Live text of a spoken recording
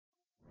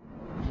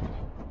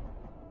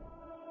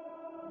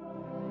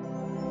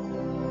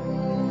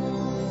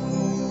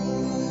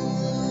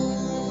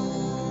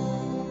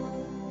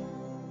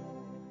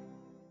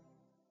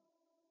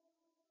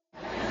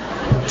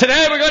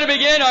Today we're going to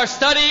begin our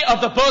study of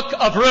the book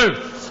of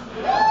Ruth.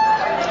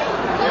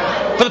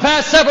 For the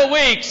past several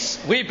weeks,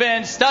 we've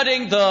been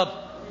studying the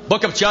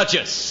book of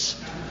Judges.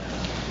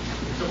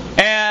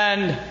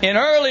 And in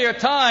earlier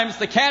times,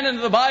 the canon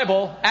of the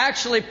Bible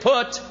actually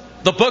put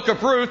the book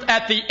of Ruth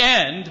at the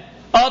end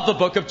of the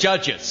book of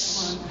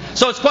Judges.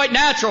 So it's quite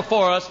natural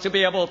for us to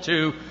be able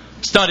to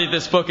study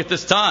this book at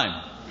this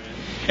time.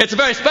 It's a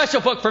very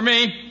special book for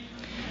me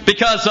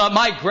because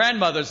my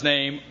grandmother's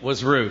name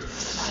was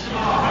Ruth.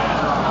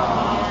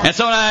 And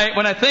so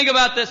when I think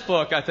about this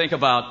book, I think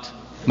about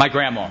my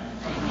grandma.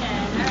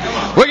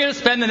 We're going to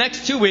spend the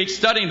next 2 weeks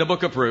studying the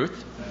book of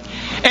Ruth.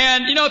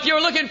 And, if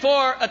you're looking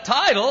for a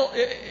title,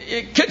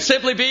 it could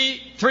simply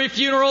be 3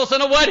 funerals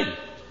and a wedding.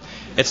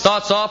 It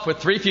starts off with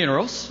 3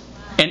 funerals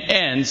and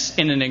ends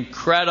in an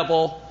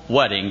incredible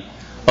wedding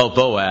of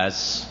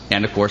Boaz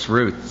and, of course,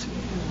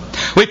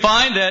 Ruth. We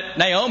find that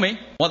Naomi,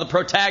 one of the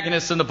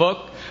protagonists in the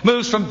book,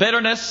 moves from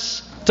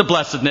bitterness to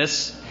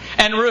blessedness,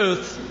 and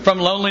Ruth from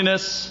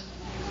loneliness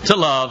to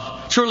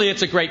love. Truly,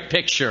 it's a great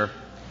picture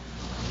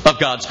of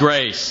God's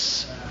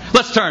grace.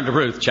 Let's turn to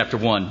Ruth chapter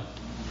 1. All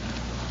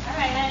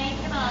right, honey,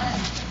 come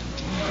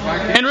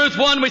on. In Ruth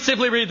 1, we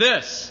simply read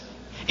this.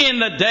 In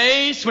the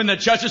days when the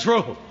judges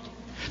ruled,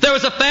 there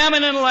was a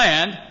famine in the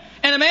land,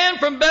 and a man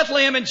from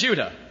Bethlehem in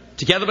Judah,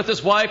 together with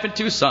his wife and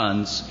 2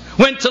 sons,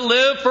 went to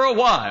live for a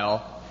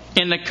while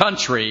in the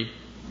country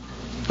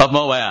of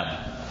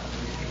Moab.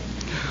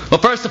 Well,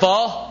 first of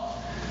all,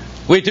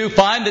 we do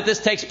find that this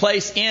takes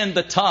place in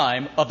the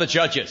time of the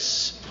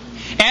Judges.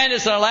 And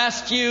as in our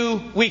last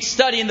few weeks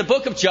study in the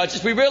book of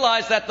Judges, we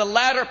realize that the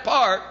latter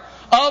part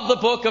of the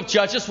book of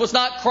Judges was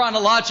not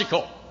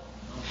chronological.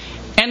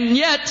 And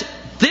yet,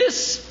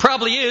 this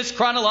probably is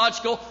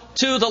chronological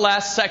to the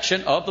last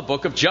section of the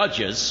book of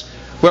Judges,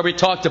 where we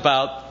talked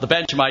about the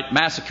Benjamite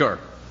massacre.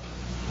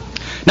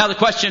 Now the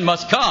question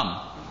must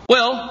come,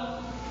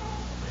 well,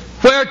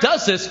 where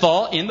does this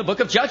fall in the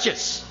book of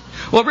Judges?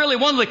 Well, really,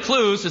 one of the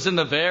clues is in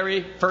the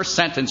very first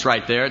sentence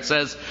right there. It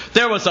says,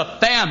 there was a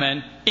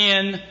famine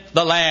in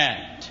the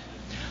land.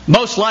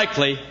 Most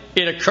likely,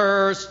 it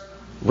occurs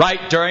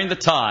right during the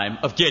time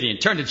of Gideon.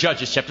 Turn to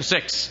Judges chapter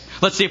 6.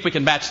 Let's see if we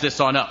can match this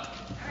on up.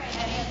 All right,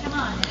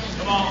 honey,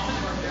 come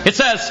on. It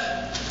says,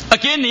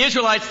 again, the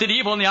Israelites did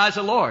evil in the eyes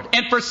of the Lord.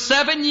 And for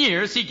 7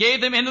 years, he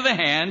gave them into the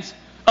hands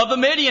of the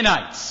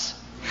Midianites.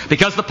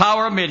 Because the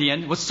power of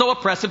Midian was so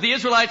oppressive, the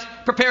Israelites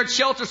prepared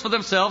shelters for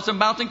themselves in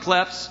mountain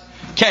clefts,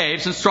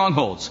 caves, and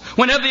strongholds.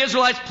 Whenever the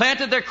Israelites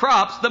planted their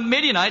crops, the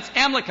Midianites,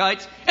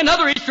 Amalekites, and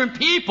other eastern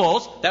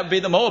peoples, that would be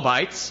the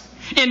Moabites,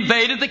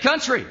 invaded the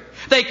country.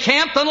 They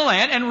camped on the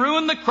land and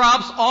ruined the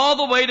crops all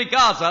the way to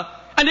Gaza,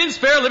 and didn't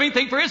spare a living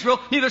thing for Israel,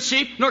 neither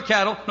sheep, nor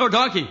cattle, nor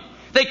donkey.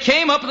 They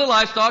came up with the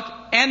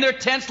livestock and their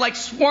tents like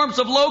swarms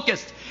of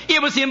locusts.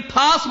 It was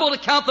impossible to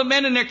count the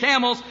men and their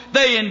camels.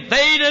 They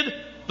invaded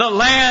the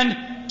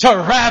land to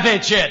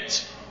ravage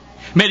it.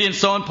 Midian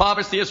so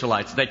impoverished the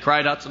Israelites, they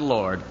cried out to the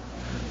Lord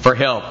for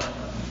help.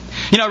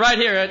 Right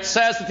here it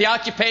says that the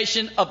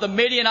occupation of the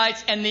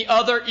Midianites and the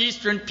other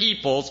eastern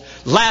peoples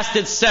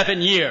lasted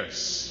 7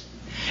 years.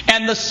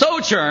 And the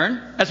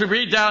sojourn, as we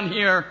read down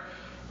here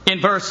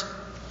in verse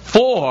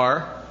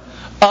 4,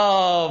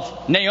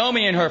 of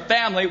Naomi and her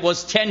family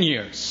was 10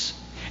 years.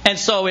 And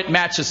so it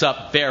matches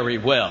up very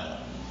well.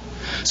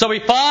 So we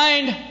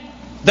find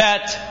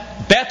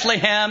that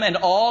Bethlehem and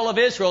all of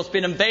Israel has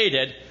been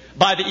invaded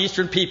by the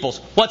eastern peoples.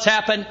 What's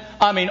happened?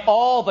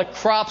 All the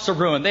crops are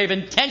ruined. They've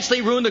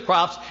intentionally ruined the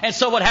crops. And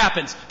so what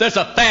happens? There's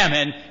a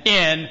famine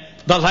in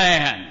the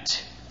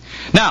land.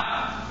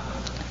 Now,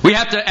 we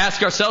have to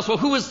ask ourselves, well,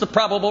 who is the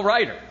probable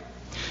writer?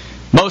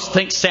 Most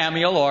think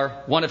Samuel or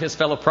one of his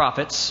fellow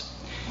prophets,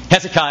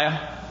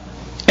 Hezekiah,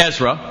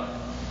 Ezra.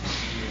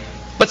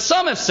 But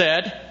some have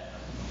said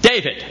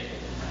David.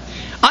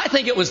 I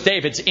think it was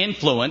David's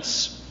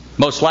influence,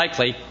 most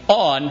likely,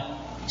 on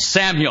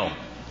Samuel.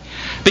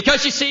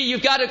 Because you see,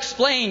 you've got to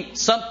explain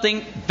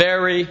something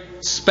very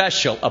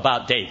special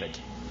about David.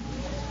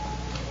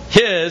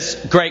 His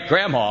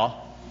great-grandma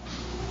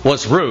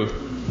was Ruth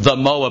the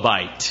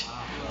Moabite.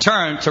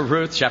 Turn to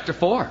Ruth chapter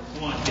 4.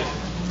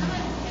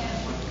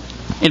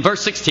 In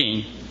verse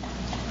 16,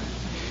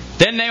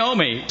 then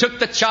Naomi took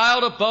the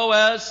child of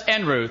Boaz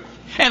and Ruth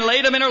and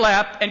laid him in her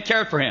lap and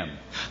cared for him.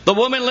 The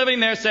woman living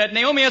there said,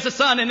 Naomi has a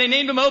son, and they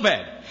named him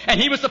Obed. And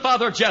he was the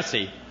father of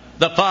Jesse,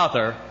 the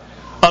father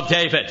of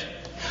David.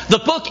 The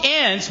book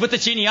ends with the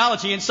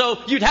genealogy, and so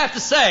you'd have to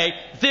say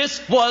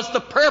this was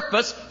the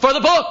purpose for the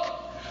book.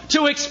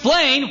 To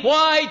explain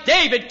why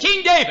David,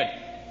 King David,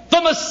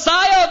 the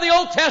Messiah of the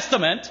Old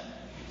Testament,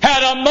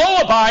 had a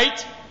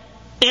Moabite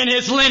in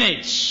his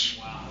lineage.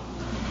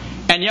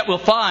 And yet we'll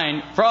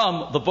find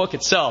from the book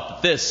itself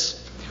that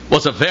this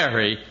was a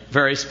very,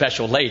 very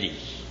special lady.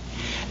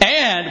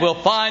 And we'll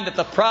find that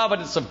the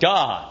providence of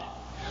God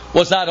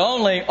was not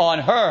only on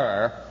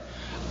her,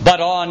 but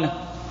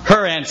on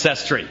her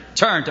ancestry.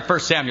 Turn to 1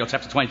 Samuel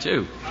chapter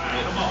 22.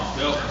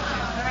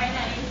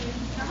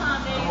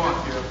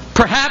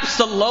 Perhaps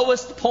the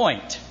lowest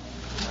point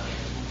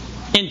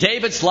in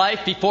David's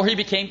life before he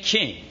became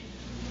king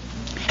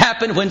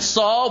happened when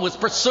Saul was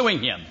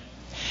pursuing him.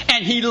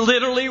 And he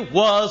literally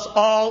was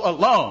all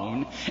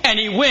alone. And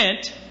he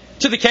went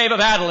to the cave of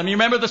Adullam. You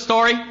remember the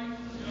story?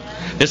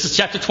 This is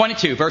chapter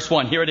 22, verse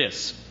 1. Here it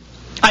is.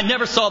 I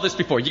never saw this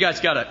before. You guys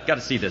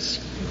gotta see this.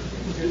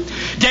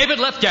 David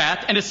left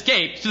Gath and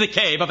escaped to the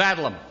cave of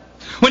Adullam.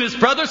 When his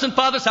brothers and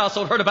father's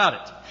household heard about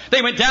it,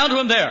 they went down to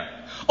him there.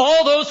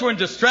 All those who were in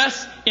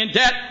distress, in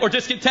debt, or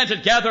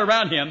discontented gathered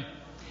around him,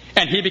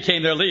 and he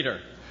became their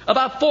leader.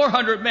 About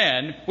 400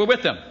 men were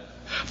with him.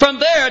 From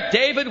there,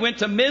 David went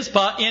to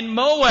Mizpah in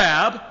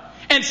Moab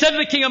and said to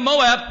the king of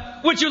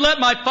Moab, "Would you let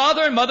my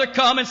father and mother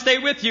come and stay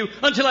with you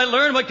until I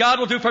learn what God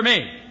will do for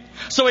me?"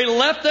 So he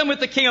left them with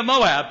the king of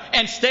Moab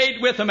and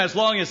stayed with him as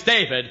long as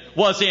David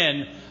was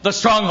in the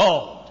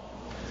stronghold.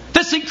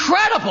 This is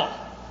incredible.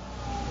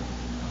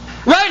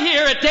 Right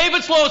here at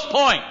David's lowest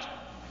point,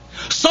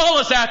 Saul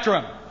is after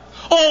him.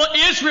 All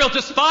Israel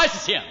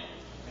despises him.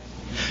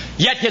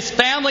 Yet his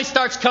family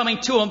starts coming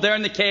to him there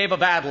in the cave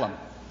of Adullam.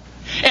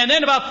 And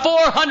then about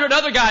 400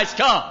 other guys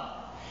come.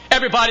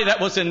 Everybody that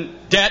was in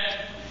debt,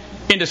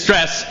 in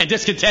distress, and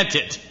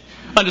discontented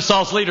under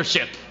Saul's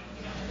leadership.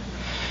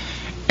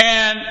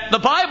 And the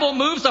Bible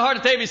moves the heart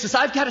of David. He says,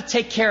 I've got to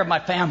take care of my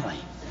family.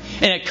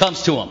 And it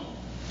comes to him.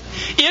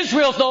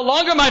 Israel's no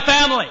longer my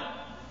family.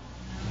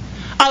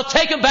 I'll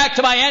take them back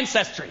to my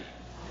ancestry.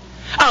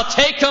 I'll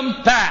take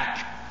them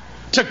back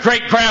to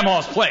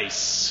great-grandma's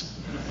place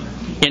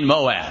in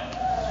Moab.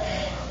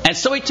 And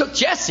so he took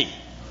Jesse,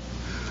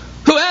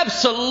 who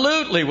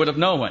absolutely would have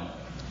known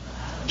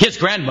his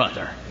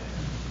grandmother,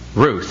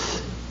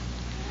 Ruth.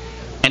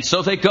 And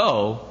so they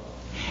go,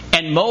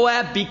 and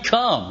Moab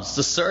becomes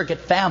the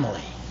surrogate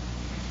family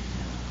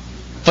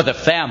for the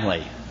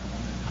family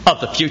of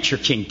the future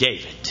King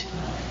David.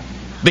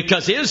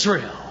 Because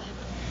Israel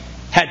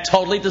had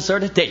totally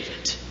deserted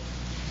David.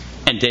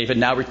 And David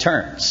now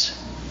returns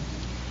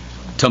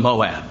to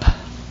Moab.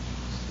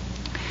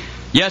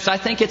 Yes, I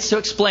think it's to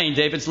explain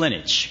David's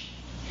lineage.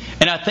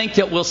 And I think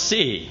that we'll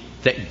see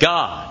that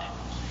God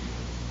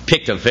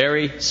picked a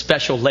very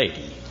special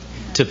lady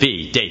to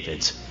be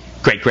David's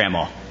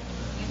great-grandma.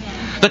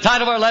 The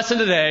title of our lesson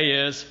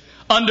today is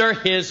Under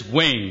His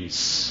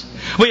Wings.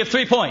 We have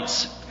 3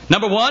 points.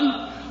 Number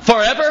 1,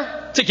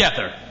 forever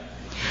together.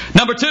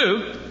 Number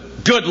 2,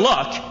 good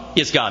luck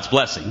is God's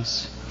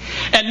blessings.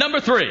 And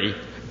number 3,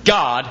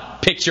 God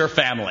picks your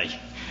family.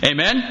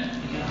 Amen?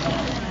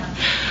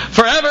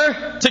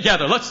 Forever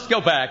together. Let's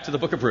go back to the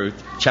book of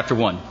Ruth, chapter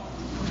 1. All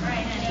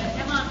right,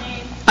 honey. Come on,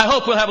 babe. I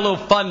hope we'll have a little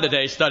fun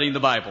today studying the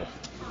Bible.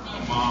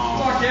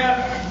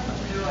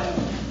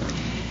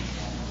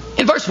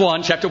 In verse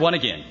 1, chapter 1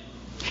 again.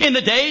 In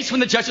the days when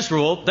the judges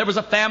ruled, there was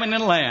a famine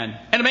in the land,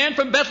 and a man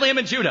from Bethlehem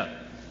in Judah,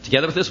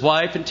 together with his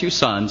wife and 2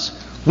 sons,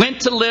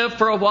 went to live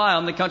for a while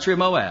in the country of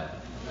Moab.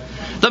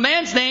 The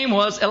man's name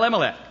was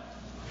Elimelech,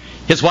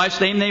 his wife's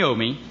name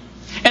Naomi,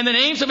 and the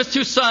names of his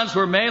 2 sons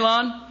were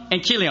Mahlon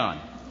and Chilion.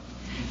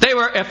 They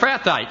were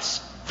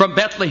Ephrathites from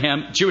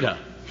Bethlehem, Judah,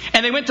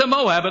 and they went to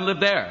Moab and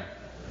lived there.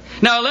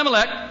 Now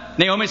Elimelech,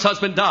 Naomi's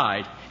husband,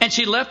 died, and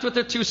she left with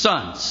her 2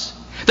 sons.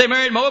 They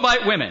married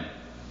Moabite women,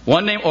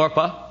 one named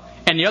Orpah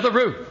and the other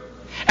Ruth.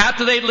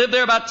 After they lived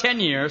there about 10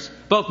 years,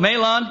 both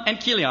Mahlon and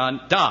Chilion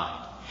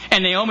died,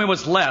 and Naomi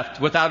was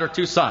left without her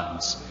 2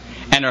 sons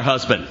and her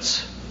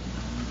husbands.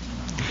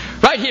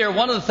 Right here,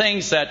 one of the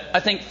things that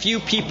I think few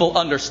people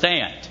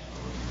understand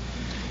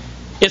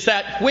is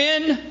that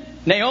when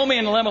Naomi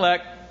and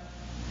Elimelech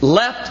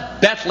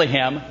left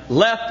Bethlehem,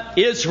 left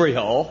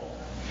Israel,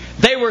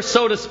 they were,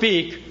 so to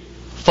speak,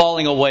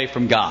 falling away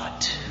from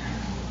God.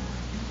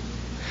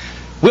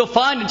 We'll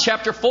find in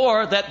chapter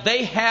 4 that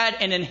they had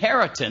an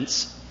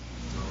inheritance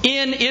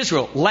in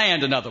Israel,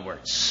 land in other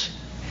words.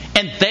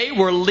 And they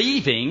were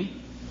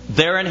leaving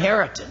their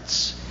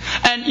inheritance.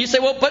 And you say,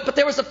 well, but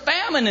there was a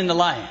famine in the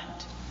land.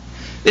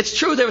 It's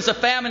true there was a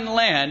famine in the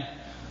land,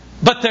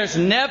 but there's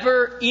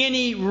never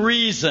any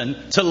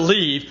reason to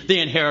leave the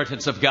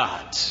inheritance of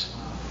God.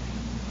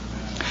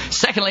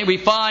 Secondly, we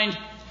find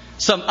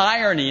some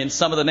irony in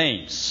some of the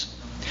names.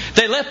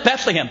 They left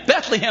Bethlehem.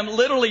 Bethlehem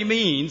literally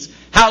means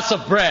house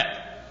of bread.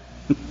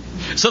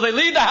 So they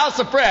leave the house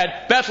of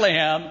bread,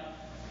 Bethlehem,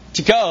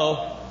 to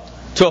go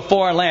to a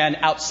foreign land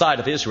outside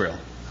of Israel.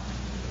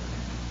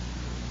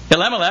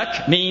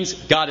 Elimelech means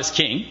God is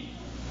king.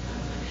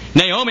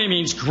 Naomi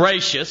means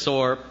gracious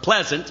or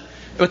pleasant,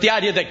 with the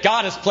idea that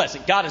God is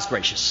pleasant, God is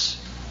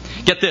gracious.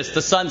 Get this,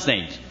 the son's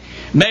name.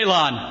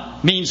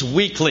 Mahlon means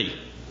weakly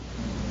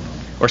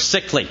or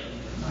sickly.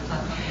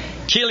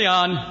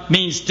 Chilion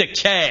means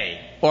decay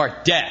or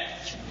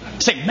death.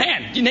 You say,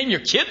 man, you name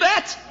your kid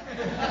that?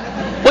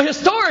 Well,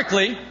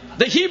 historically,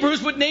 the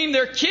Hebrews would name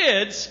their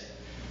kids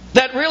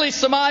that really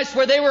surmised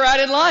where they were at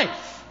in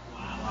life.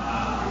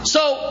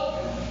 So,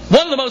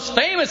 one of the most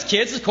famous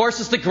kids, of course,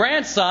 is the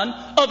grandson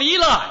of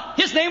Eli.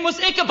 His name was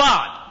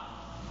Ichabod.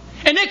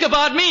 And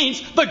Ichabod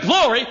means the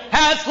glory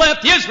has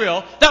left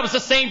Israel. That was the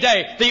same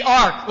day the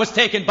ark was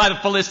taken by the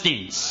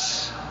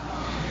Philistines.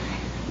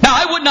 Now,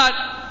 I would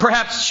not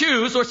perhaps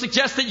choose or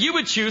suggest that you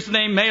would choose the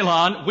name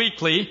Mahlon,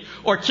 weekly,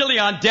 or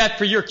Chilion, debt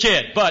for your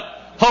kid. But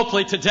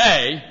hopefully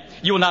today,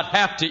 you will not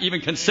have to even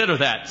consider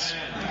that.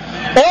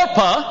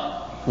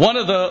 Orpah, one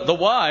of the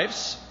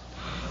wives,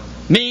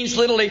 means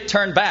literally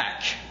turn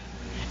back.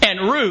 And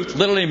Ruth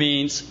literally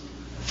means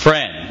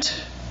friend.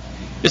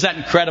 Isn't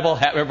that incredible?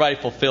 How everybody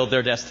fulfilled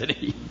their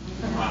destiny.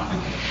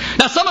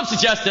 Now, some have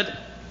suggested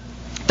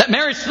that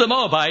marriage to the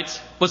Moabites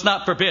was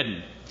not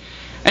forbidden.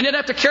 And yet,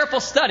 after careful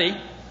study,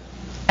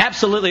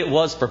 absolutely it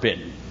was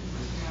forbidden.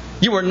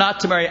 You were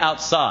not to marry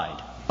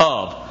outside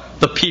of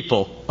the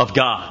people of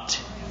God.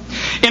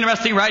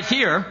 Interesting right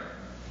here,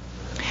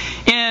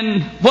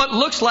 in what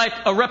looks like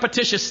a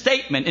repetitious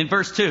statement in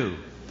verse 2,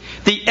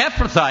 the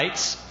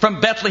Ephrathites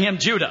from Bethlehem,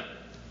 Judah.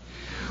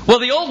 Well,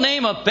 the old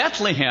name of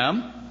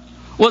Bethlehem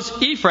was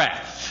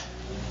Ephrath.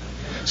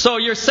 So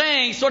you're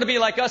saying, sort of be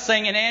like us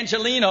saying an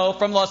Angelino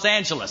from Los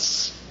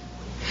Angeles.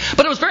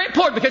 But it was very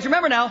important because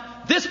remember now,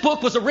 this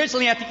book was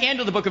originally at the end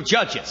of the book of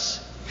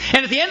Judges.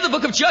 And at the end of the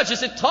book of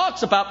Judges, it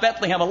talks about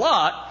Bethlehem a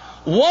lot.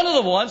 One of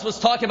the ones was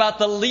talking about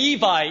the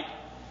Levite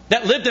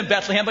that lived in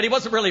Bethlehem, but he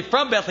wasn't really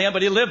from Bethlehem,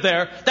 but he lived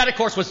there. That, of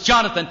course, was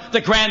Jonathan,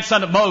 the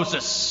grandson of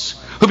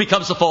Moses, who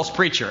becomes a false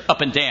preacher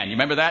up in Dan. You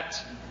remember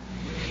that?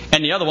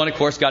 And the other one, of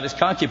course, got his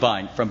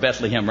concubine from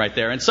Bethlehem right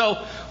there. And so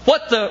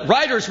what the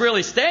writer's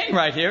really saying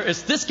right here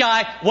is this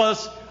guy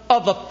was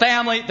of the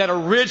family that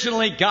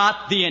originally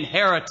got the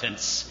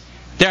inheritance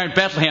there in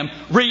Bethlehem,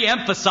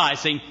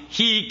 re-emphasizing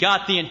he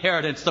got the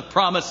inheritance, the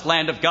promised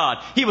land of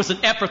God. He was an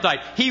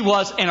Ephrathite. He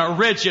was an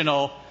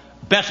original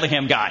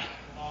Bethlehem guy.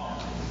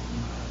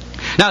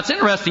 Now, it's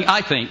interesting,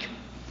 I think,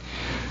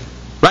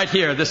 right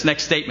here, this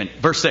next statement,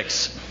 verse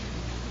 6.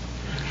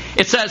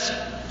 It says,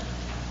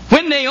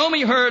 when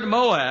Naomi heard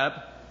Moab,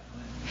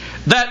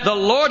 that the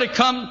Lord had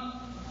come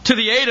to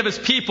the aid of his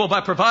people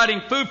by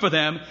providing food for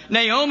them,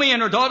 Naomi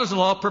and her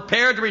daughters-in-law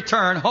prepared to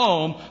return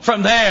home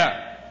from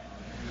there.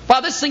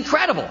 Wow, this is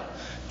incredible.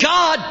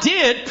 God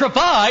did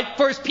provide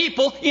for his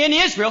people in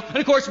Israel. And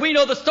of course, we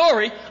know the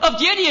story of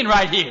Gideon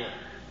right here.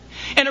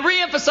 And it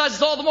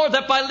reemphasizes all the more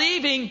that by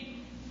leaving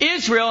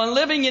Israel and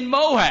living in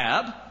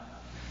Moab,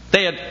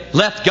 they had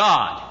left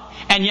God.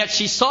 And yet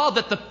she saw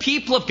that the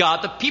people of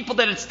God, the people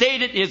that had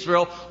stayed in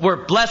Israel, were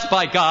blessed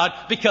by God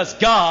because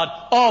God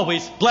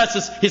always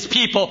blesses his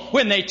people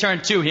when they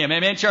turn to him.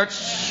 Amen,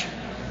 church?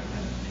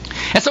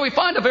 And so we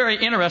find a very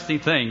interesting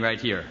thing right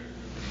here.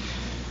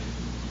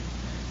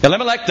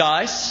 Elimelech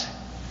dies.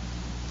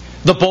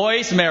 The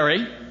boys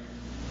marry.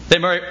 They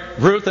marry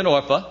Ruth and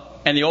Orpah,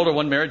 and the older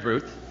one married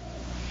Ruth.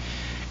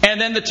 And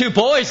then the two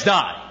boys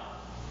die.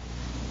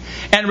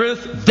 And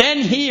Ruth then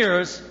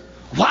hears,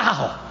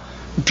 wow,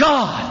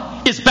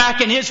 God is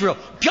back in Israel.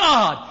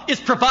 God is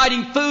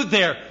providing food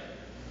there.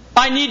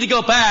 I need to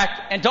go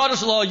back, and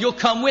daughters-in-law, you'll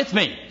come with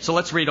me. So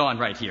let's read on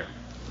right here.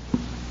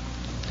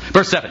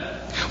 Verse 7.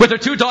 With her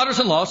two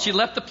daughters-in-law, she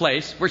left the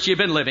place where she had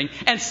been living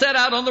and set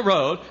out on the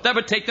road that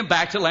would take them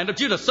back to the land of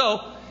Judah.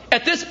 So,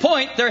 at this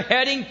point, they're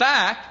heading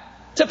back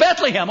to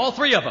Bethlehem, all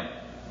three of them.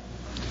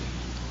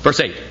 Verse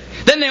 8.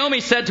 Then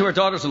Naomi said to her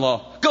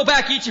daughters-in-law, go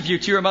back each of you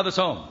to your mother's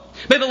home.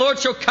 May the Lord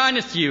show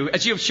kindness to you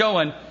as you have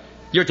shown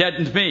your dead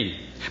and me.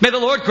 May the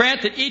Lord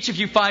grant that each of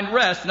you find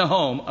rest in a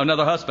home of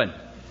another husband.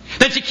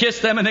 Then she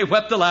kissed them and they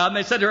wept aloud and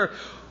they said to her,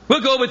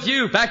 we'll go with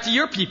you back to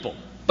your people.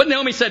 But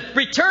Naomi said,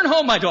 return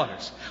home, my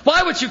daughters.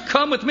 Why would you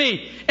come with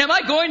me? Am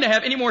I going to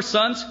have any more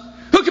sons?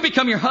 Who can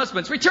become your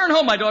husbands? Return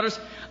home, my daughters.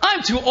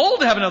 I'm too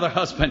old to have another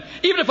husband.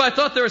 Even if I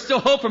thought there was still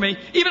hope for me,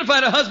 even if I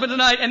had a husband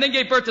tonight and then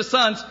gave birth to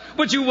sons,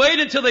 would you wait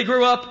until they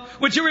grew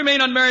up? Would you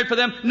remain unmarried for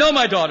them? No,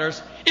 my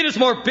daughters. It is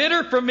more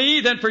bitter for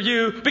me than for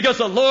you because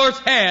the Lord's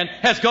hand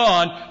has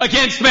gone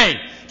against me.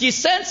 Do you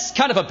sense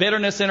kind of a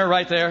bitterness in her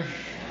right there?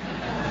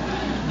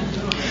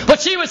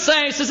 What she was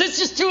saying, says, it's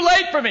just too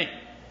late for me.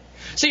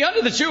 See,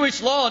 under the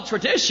Jewish law and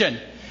tradition,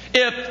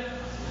 if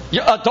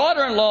a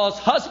daughter-in-law's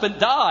husband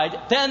died,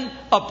 then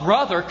a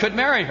brother could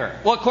marry her.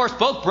 Well, of course,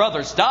 both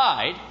brothers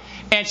died.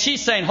 And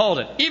she's saying, hold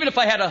it. Even if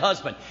I had a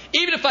husband,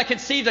 even if I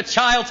conceived a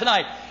child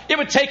tonight, it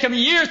would take him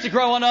years to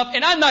grow on up,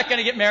 and I'm not going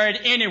to get married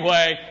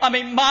anyway. I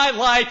mean, my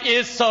life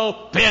is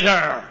so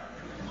bitter.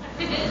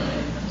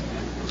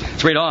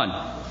 Let's read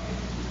on.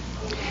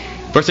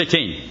 Verse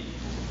 18.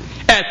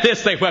 At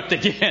this they wept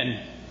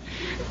again.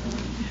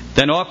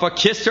 Then Orpah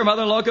kissed her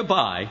mother-in-law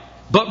goodbye,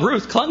 but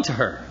Ruth clung to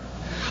her.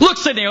 Look,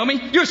 said Naomi,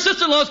 your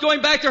sister-in-law is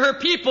going back to her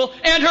people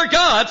and her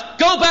gods.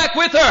 Go back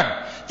with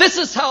her. This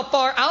is how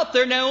far out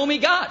there Naomi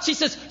got. She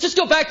says, just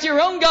go back to your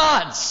own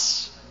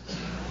gods.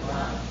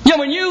 You know,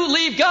 when you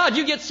leave God,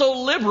 you get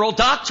so liberal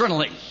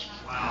doctrinally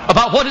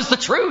about what is the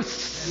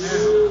truth.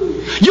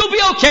 You'll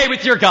be okay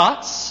with your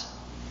gods.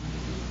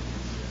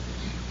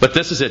 But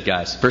this is it,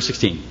 guys. Verse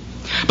 16.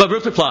 But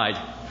Ruth replied,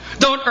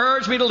 don't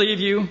urge me to leave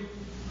you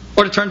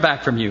or to turn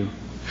back from you.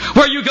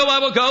 Where you go, I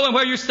will go, and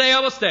where you stay, I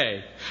will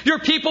stay. Your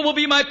people will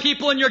be my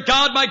people, and your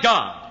God, my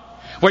God.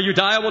 Where you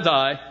die, I will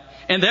die,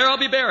 and there I'll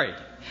be buried.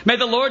 May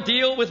the Lord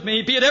deal with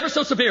me, be it ever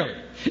so severely,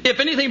 if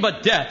anything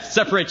but death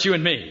separates you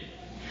and me.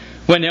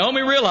 When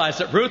Naomi realized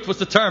that Ruth was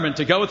determined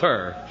to go with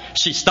her,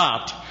 she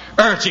stopped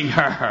urging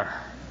her.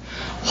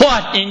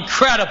 What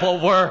incredible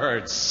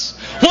words!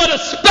 What a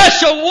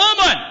special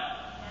woman!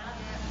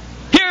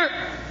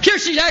 Here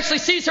she actually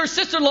sees her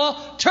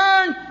sister-in-law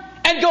turn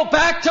and go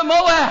back to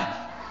Moab.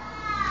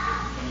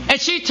 And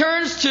she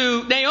turns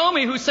to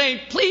Naomi, who's saying,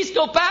 please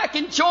go back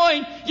and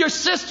join your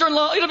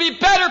sister-in-law. It'll be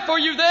better for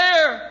you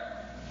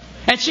there.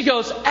 And she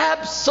goes,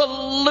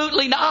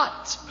 absolutely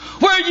not.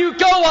 Where you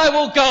go, I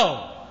will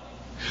go.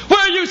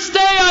 Where you stay,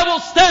 I will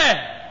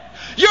stay.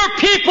 Your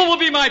people will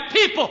be my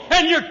people,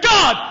 and your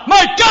God,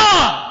 my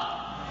God.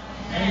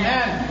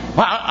 Amen.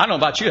 Well, I don't know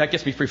about you. That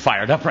gets me pretty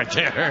fired up right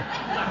there.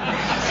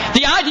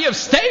 The idea of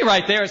stay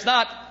right there is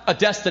not a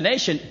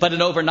destination, but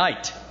an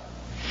overnight.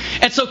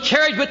 And so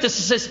carried with this,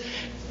 it says,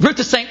 Ruth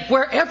is saying,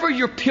 wherever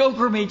your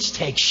pilgrimage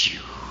takes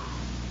you,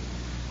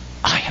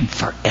 I am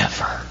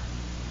forever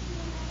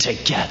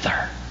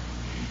together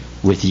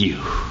with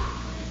you.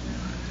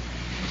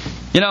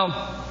 You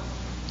know,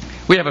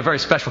 we have a very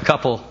special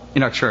couple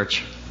in our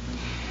church,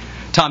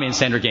 Tommy and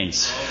Sandra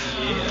Gaines.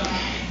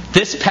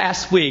 This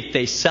past week,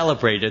 they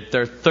celebrated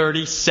their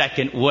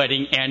 32nd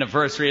wedding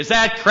anniversary. Is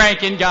that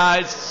cranking,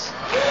 guys?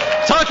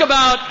 Talk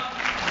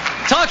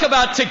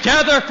about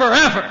together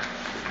forever.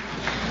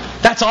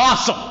 That's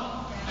awesome.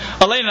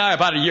 Elaine and I are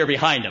about a year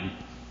behind them.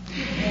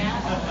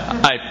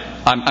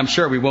 I'm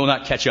sure we will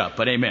not catch up,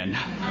 but amen.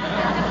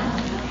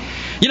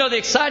 You know, the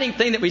exciting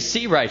thing that we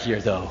see right here,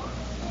 though,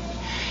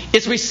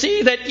 is we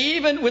see that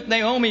even with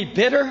Naomi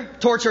bitter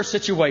towards her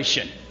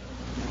situation,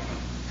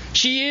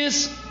 she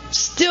is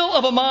still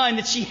of a mind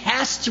that she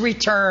has to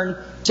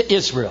return to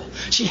Israel.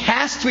 She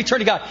has to return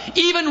to God.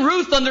 Even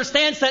Ruth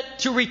understands that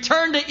to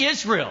return to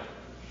Israel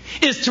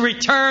is to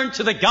return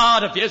to the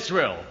God of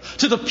Israel,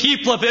 to the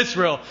people of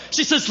Israel.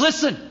 She says,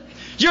 listen,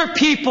 your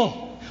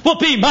people will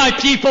be my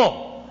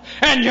people,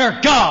 and your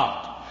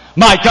God,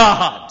 my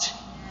God.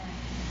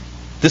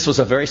 This was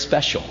a very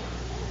special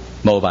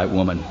Moabite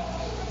woman.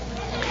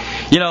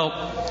 You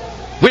know,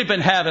 we've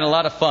been having a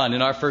lot of fun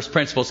in our first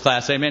principles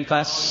class. Amen,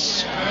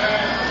 class?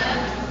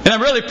 And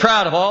I'm really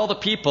proud of all the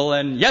people.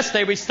 And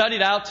yesterday we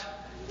studied out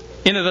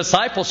in the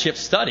discipleship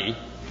study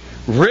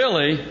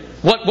really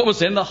what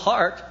was in the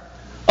heart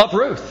of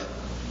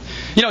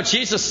Ruth. You know,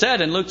 Jesus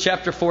said in Luke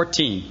chapter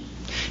 14,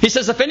 He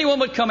says, if anyone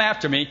would come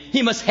after me,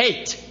 he must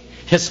hate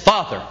his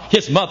father,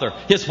 his mother,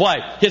 his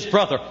wife, his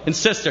brother and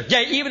sister,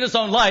 yea, even his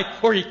own life,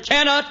 or he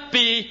cannot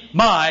be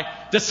my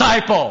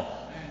disciple.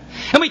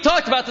 And we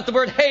talked about that the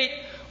word hate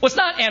was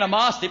not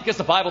animosity, because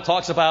the Bible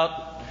talks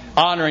about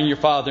honoring your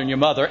father and your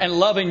mother and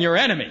loving your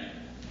enemy.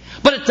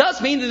 But it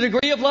does mean the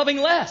degree of loving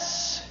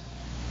less.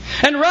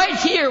 And right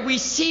here we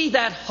see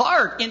that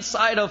heart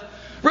inside of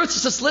Ruth. She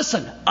says,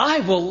 listen, I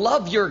will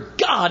love your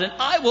God and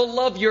I will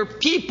love your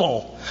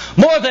people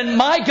more than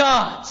my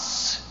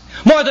gods,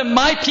 more than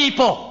my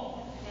people.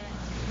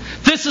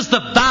 This is the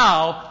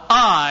vow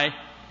I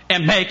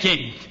am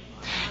making.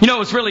 You know, it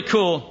was really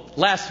cool.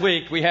 Last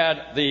week we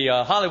had the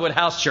Hollywood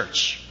House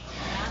Church.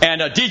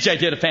 And DJ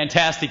did a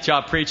fantastic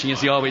job preaching, as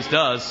he always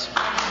does.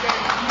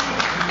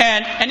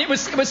 And it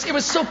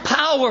was so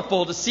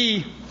powerful to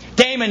see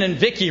Damon and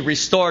Vicky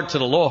restored to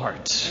the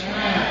Lord.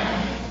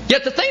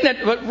 Yet the thing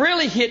that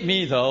really hit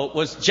me, though,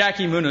 was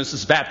Jackie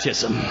Munoz's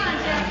baptism.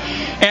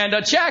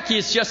 And Jackie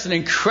is just an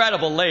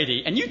incredible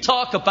lady. And you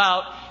talk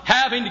about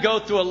having to go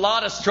through a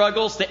lot of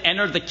struggles to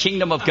enter the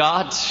kingdom of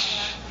God.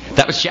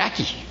 That was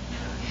Jackie.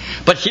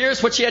 But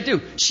here's what she had to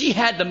do. She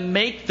had to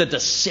make the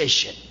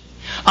decision.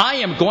 I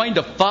am going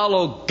to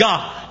follow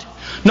God,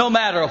 no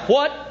matter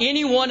what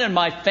anyone in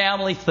my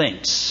family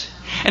thinks.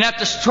 And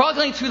after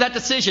struggling through that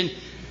decision,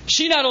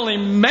 she not only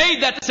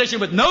made that decision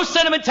with no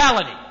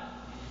sentimentality,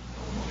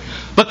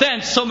 but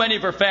then so many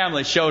of her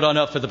family showed on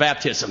up for the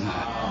baptism.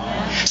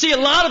 See, a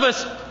lot of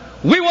us,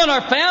 we want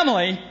our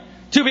family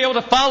to be able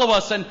to follow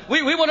us, and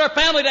we want our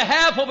family to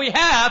have what we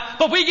have,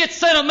 but we get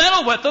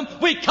sentimental with them,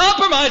 we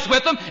compromise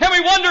with them, and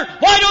we wonder,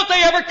 why don't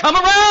they ever come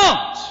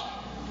around?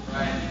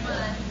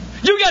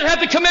 You got to have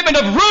the commitment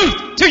of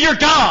Ruth to your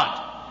God.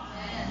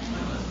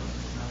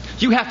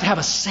 You have to have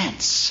a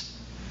sense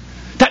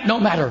that no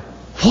matter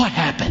what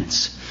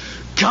happens,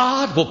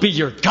 God will be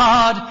your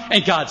God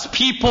and God's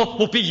people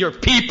will be your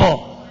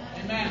people.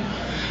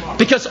 Amen.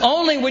 Because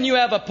only when you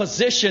have a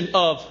position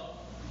of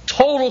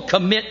total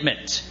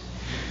commitment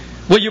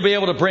will you be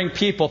able to bring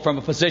people from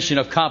a position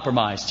of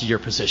compromise to your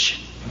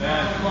position.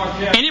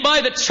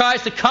 Anybody that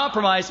tries to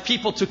compromise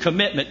people to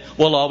commitment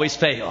will always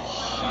fail.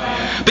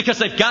 Because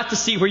they've got to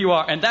see where you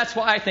are. And that's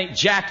why I think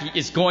Jackie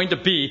is going to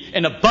be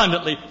an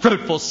abundantly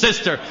fruitful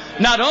sister.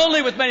 Not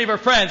only with many of her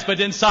friends, but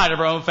inside of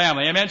her own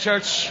family. Amen,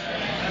 church?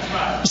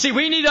 You see,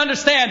 we need to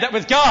understand that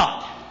with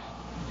God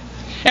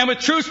and with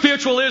true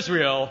spiritual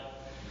Israel,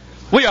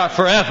 we are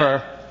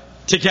forever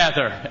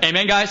together.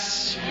 Amen,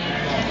 guys?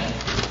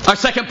 Our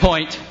second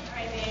point,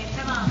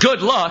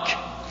 good luck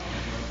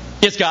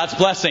is God's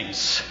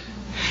blessings.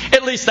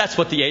 At least that's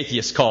what the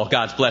atheists call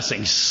God's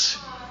blessings.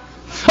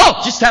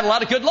 Oh, just had a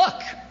lot of good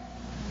luck.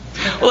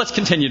 Well, let's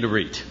continue to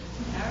read.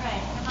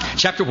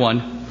 Chapter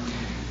 1,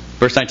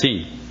 Verse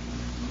 19.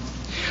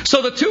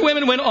 So the two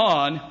women went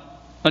on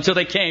until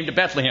they came to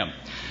Bethlehem.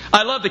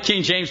 I love the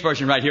King James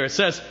Version right here. It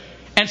says,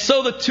 and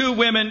so the two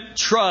women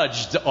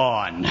trudged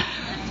on.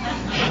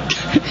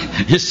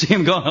 You see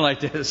them going like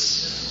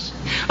this.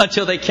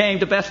 Until they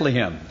came to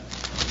Bethlehem.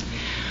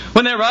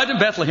 When they arrived in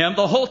Bethlehem,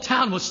 the whole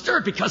town was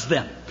stirred because of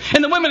them.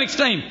 And the women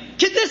exclaimed,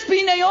 "Could this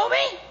be Naomi?"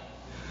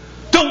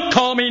 "Don't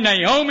call me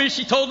Naomi,"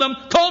 she told them.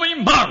 "Call me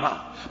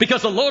Mara,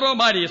 because the Lord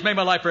Almighty has made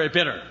my life very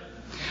bitter.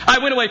 I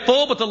went away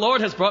full, but the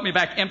Lord has brought me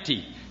back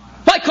empty.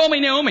 Why call me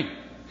Naomi?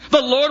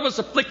 The Lord has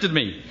afflicted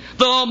me.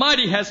 The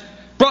Almighty has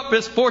brought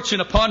misfortune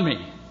upon me."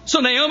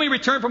 So Naomi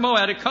returned from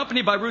Moab,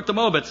 accompanied by Ruth the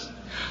Moabitess,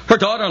 her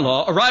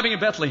daughter-in-law, arriving in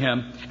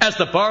Bethlehem as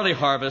the barley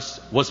harvest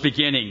was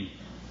beginning.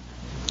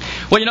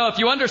 Well, you know, if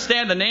you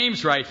understand the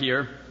names right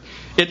here,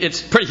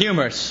 it's pretty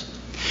humorous.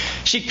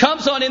 She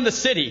comes on in the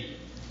city,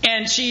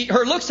 and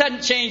her looks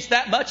hadn't changed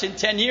that much in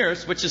 10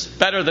 years, which is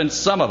better than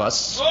some of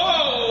us.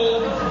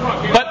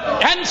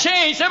 But hadn't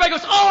changed. Everybody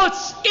goes,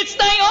 "Oh, it's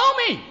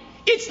Naomi.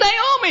 It's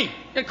Naomi."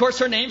 And of course,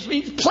 her name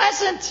means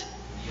pleasant.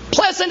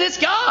 Pleasant is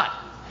God.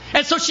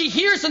 And so she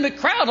hears in the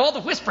crowd all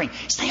the whispering,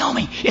 "It's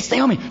Naomi. It's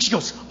Naomi." She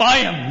goes, "I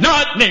am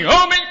not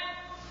Naomi.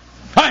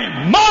 I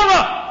am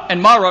Mara."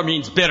 And Mara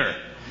means bitter.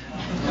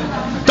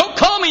 Don't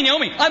call me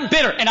Naomi. I'm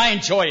bitter, and I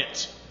enjoy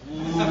it.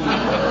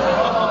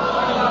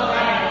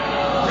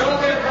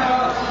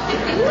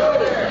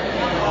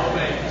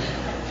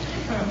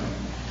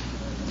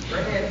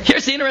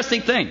 Here's the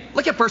interesting thing.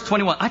 Look at verse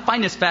 21. I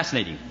find this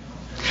fascinating.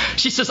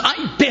 She says,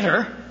 "I'm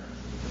bitter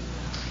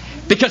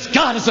because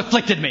God has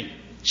afflicted me."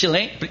 She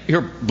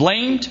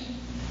blamed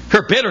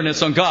her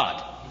bitterness on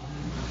God.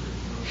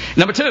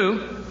 Number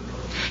two,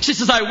 she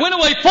says, "I went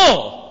away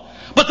full,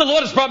 but the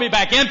Lord has brought me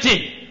back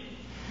empty."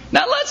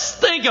 Now let's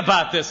think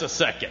about this a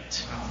second.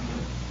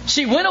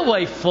 She went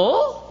away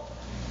full?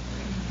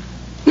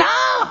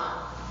 No.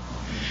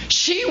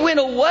 She went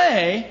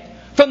away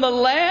from the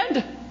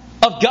land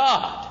of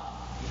God,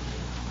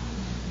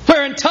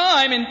 where in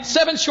time, in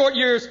 7 short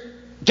years,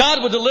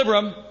 God would deliver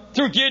them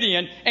through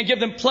Gideon and give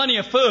them plenty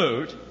of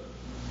food.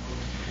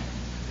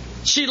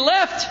 She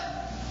left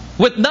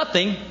with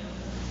nothing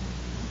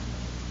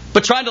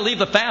but trying to leave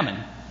the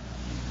famine.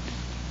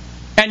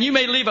 And you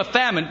may leave a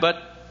famine,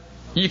 but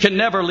you can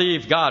never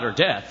leave God or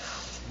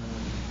death.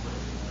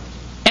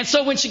 And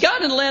so when she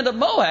got in the land of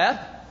Moab,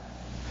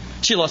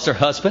 she lost her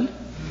husband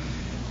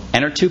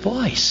and her 2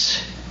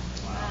 boys.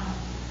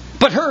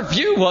 But her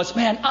view was,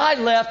 man, I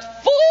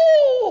left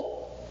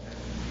full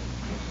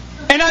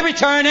and I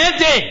return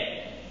empty.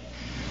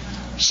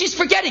 She's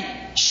forgetting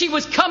she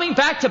was coming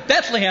back to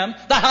Bethlehem,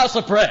 the house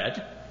of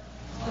bread.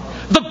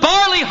 The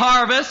barley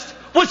harvest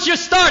was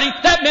just starting.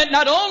 That meant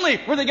not only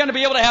were they going to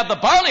be able to have the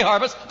barley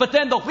harvest, but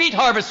then the wheat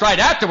harvest right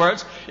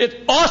afterwards. It's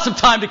awesome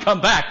time to come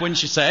back,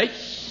 wouldn't you say?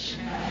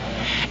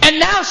 And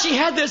now she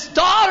had this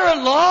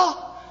daughter-in-law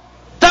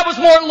that was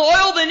more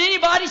loyal than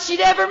anybody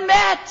she'd ever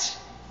met.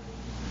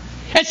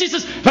 And she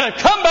says, "But I've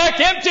come back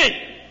empty."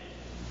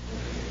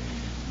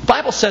 The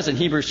Bible says in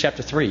Hebrews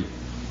chapter 3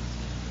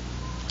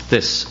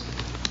 this.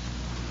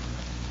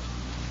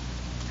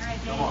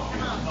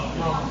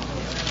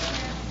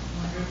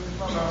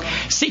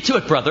 "See to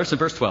it, brothers," in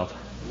verse 12,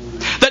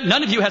 "that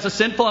none of you has a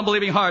sinful,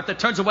 unbelieving heart that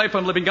turns away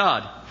from the living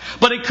God.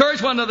 But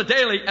encourage one another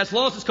daily, as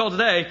long as it's called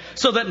today,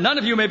 so that none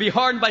of you may be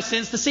hardened by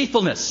sin's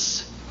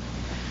deceitfulness."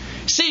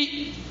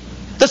 See,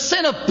 the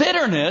sin of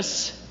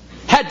bitterness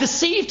had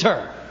deceived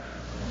her.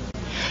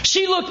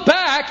 She looked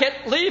back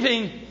at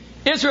leaving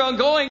Israel and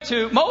going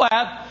to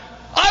Moab.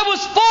 I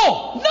was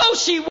full. No,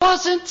 she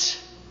wasn't.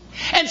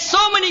 And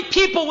so many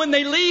people, when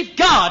they leave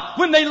God,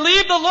 when they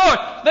leave the Lord,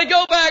 they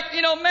go back,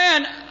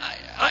 man,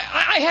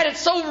 I had it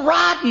so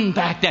rotten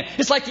back then.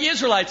 It's like the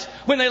Israelites,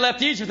 when they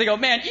left Egypt, they go,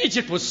 "Man,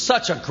 Egypt was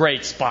such a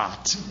great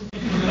spot."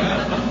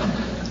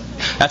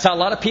 That's how a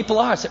lot of people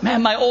are. Say,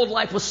 "Man, my old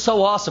life was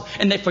so awesome."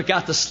 And they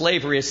forgot the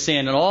slavery of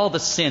sin and all the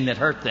sin that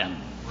hurt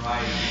them.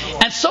 Right.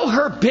 And so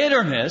her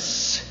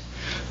bitterness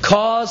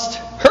caused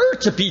her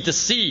to be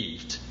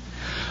deceived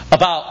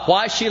about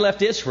why she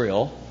left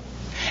Israel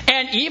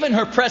and even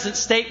her present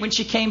state when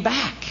she came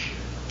back.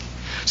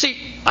 See,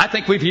 I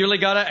think we've really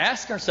got to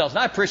ask ourselves,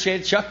 and I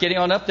appreciate Chuck getting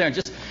on up there and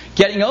just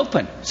getting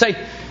open. Say,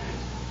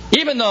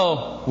 even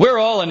though we're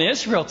all in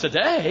Israel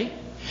today,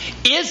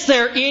 is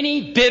there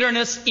any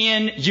bitterness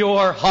in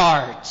your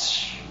heart?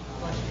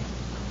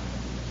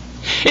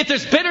 If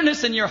there's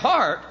bitterness in your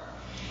heart,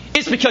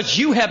 it's because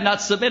you have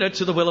not submitted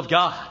to the will of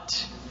God.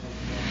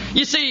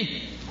 You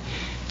see,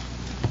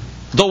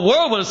 the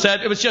world would have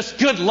said it was just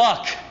good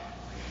luck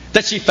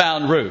that she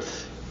found Ruth.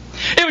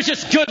 It was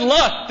just good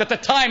luck that the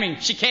timing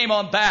she came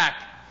on back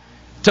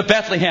to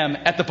Bethlehem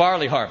at the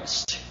barley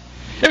harvest.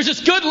 It was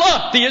just good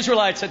luck the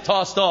Israelites had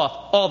tossed off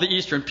all the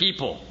eastern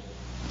people.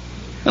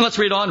 And let's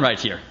read on right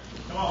here.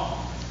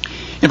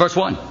 In verse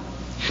 1.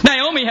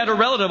 Naomi had a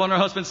relative on her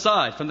husband's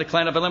side from the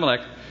clan of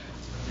Elimelech,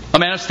 a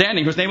man of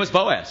standing whose name was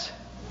Boaz.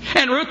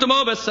 And Ruth the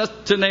Moabitess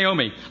said to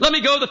Naomi, "Let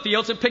me go to the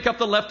fields and pick up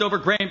the leftover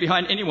grain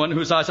behind anyone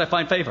whose eyes I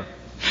find favor."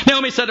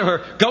 Naomi said to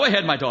her, "Go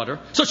ahead, my daughter."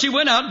 So she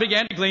went out and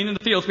began to glean in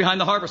the fields behind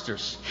the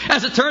harvesters.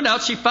 As it turned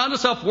out, she found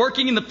herself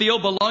working in the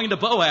field belonging to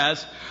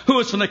Boaz, who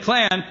was from the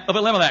clan of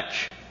Elimelech.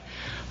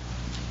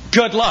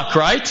 Good luck,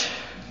 right?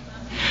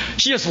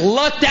 She just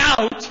lucked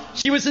out.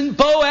 She was in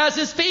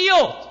Boaz's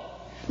field.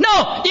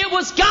 No, it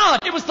was God.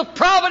 It was the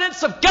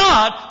providence of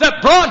God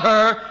that brought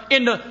her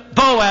into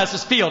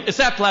Boaz's field. Is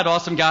that flat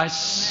awesome,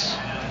 guys?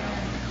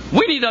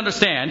 We need to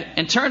understand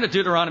and turn to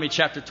Deuteronomy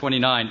chapter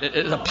 29.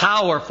 It's a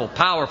powerful,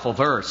 powerful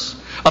verse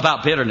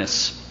about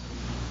bitterness.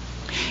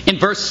 In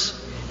verse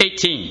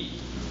 18,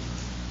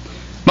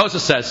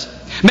 Moses says,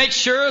 "Make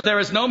sure there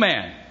is no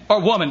man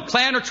or woman,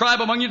 clan or tribe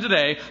among you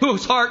today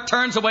whose heart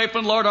turns away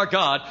from the Lord our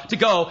God to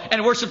go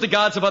and worship the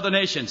gods of other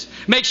nations.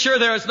 Make sure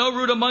there is no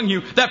root among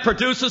you that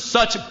produces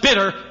such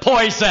bitter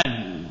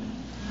poison."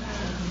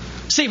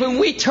 See, when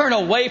we turn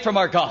away from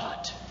our God,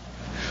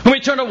 when we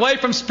turn away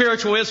from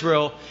spiritual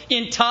Israel,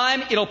 in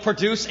time it'll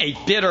produce a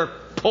bitter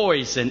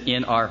poison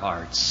in our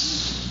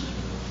hearts.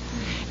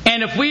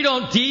 And if we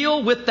don't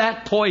deal with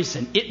that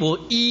poison, it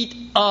will eat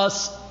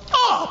us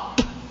up.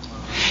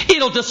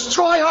 It'll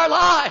destroy our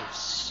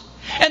lives.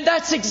 And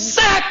that's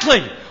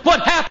exactly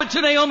what happened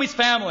to Naomi's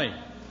family.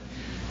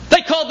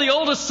 They called the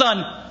oldest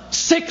son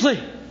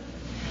sickly.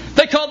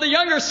 They called the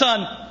younger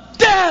son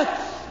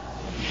death.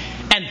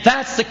 And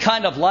that's the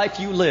kind of life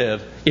you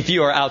live if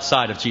you are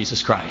outside of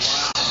Jesus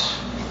Christ.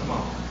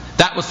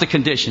 That was the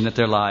condition that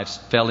their lives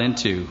fell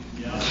into.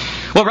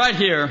 Well, right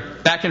here,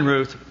 back in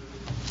Ruth,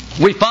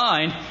 we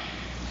find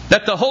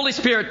that the Holy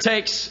Spirit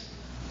takes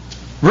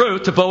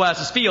Ruth to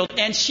Boaz's field,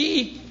 and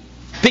she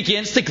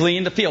begins to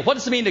glean the field. What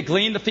does it mean to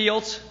glean the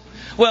fields?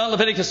 Well,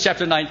 Leviticus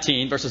chapter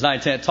 19, verses 9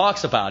 and 10,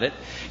 talks about it.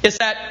 Is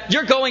that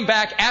you're going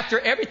back after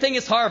everything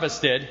is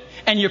harvested,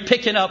 and you're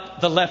picking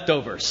up the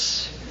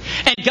leftovers.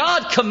 And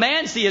God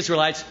commands the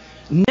Israelites,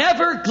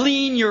 never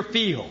glean your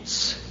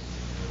fields,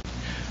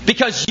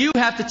 because you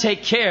have to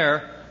take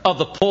care of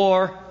the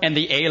poor and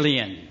the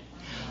alien.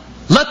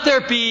 Let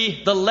there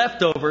be the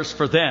leftovers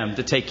for them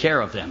to take care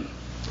of them.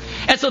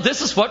 And so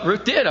this is what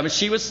Ruth did. I mean,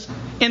 she was,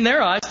 in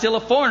their eyes, still a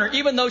foreigner,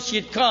 even though she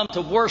had come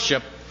to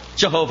worship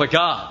Jehovah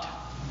God.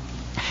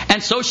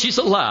 And so she's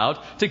allowed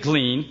to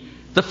glean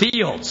the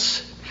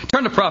fields.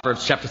 Turn to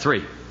Proverbs chapter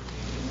 3.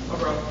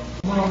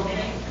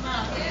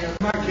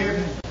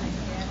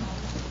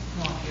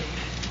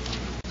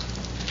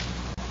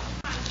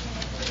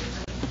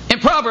 In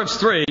Proverbs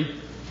 3,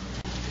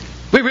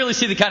 we really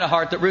see the kind of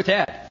heart that Ruth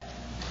had.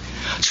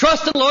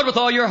 Trust in the Lord with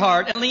all your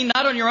heart and lean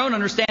not on your own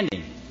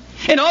understanding.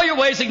 In all your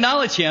ways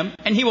acknowledge Him,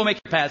 and He will make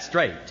your path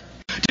straight.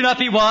 Do not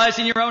be wise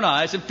in your own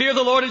eyes, and fear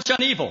the Lord and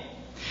shun evil.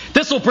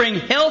 This will bring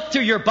health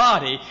to your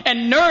body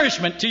and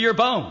nourishment to your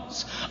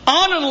bones.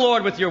 Honor the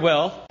Lord with your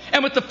wealth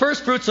and with the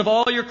first fruits of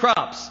all your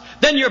crops.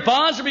 Then your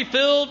barns will be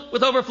filled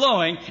with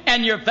overflowing,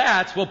 and your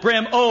vats will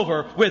brim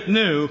over with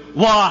new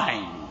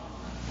wine.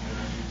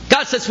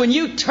 God says, when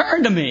you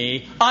turn to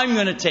me, I'm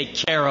going to take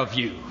care of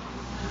you.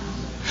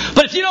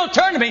 But if you don't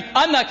turn to me,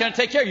 I'm not going to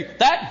take care of you.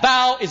 That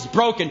vow is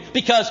broken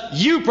because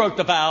you broke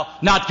the vow,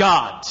 not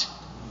God.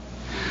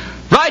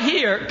 Right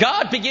here,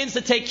 God begins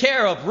to take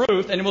care of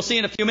Ruth, and we'll see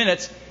in a few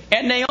minutes,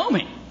 and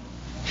Naomi.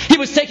 He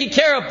was taking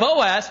care of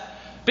Boaz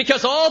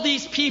because all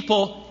these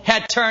people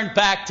had turned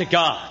back to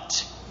God.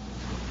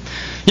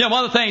 You know,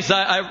 one of the things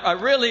I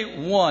really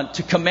want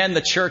to commend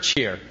the church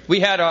here. We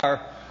had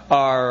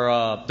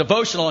our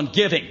devotional on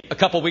giving a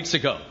couple weeks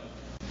ago.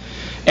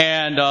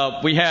 And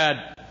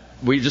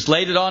we just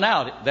laid it on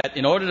out that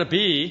in order to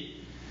be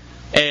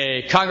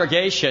a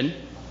congregation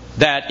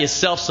that is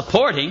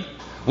self-supporting,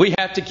 we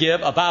have to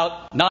give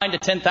about $9,000 to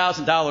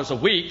 $10,000 a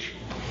week,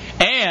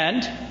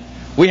 and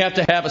we have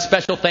to have a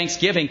special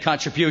Thanksgiving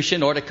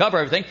contribution or to cover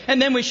everything, and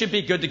then we should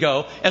be good to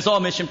go, as all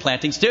mission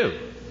plantings do.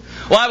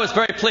 Well, I was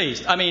very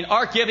pleased. I mean,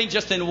 our giving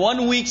just in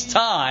 1 week's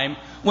time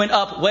went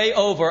up way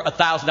over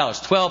 $1,000,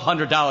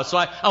 $1,200. So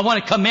I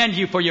want to commend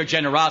you for your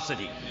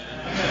generosity.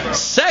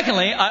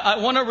 Secondly, I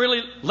want to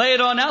really lay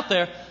it on out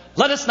there.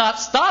 Let us not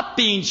stop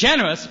being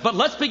generous, but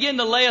let's begin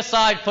to lay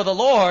aside for the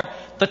Lord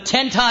the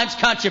 10 times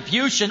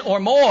contribution or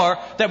more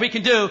that we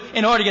can do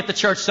in order to get the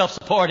church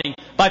self-supporting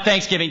by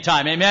Thanksgiving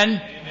time. Amen?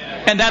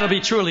 Amen. And that'll be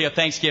truly a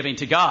thanksgiving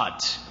to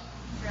God.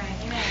 Right.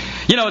 Amen.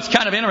 You know, it's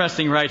kind of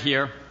interesting right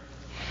here.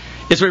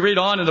 As we read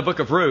on in the book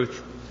of Ruth,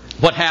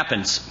 what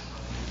happens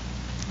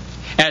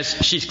as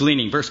she's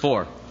gleaning. Verse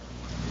 4.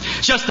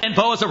 Just then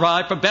Boaz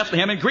arrived from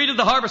Bethlehem and greeted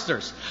the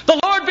harvesters. "The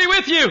Lord be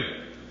with you."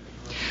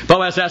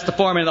 Boaz asked the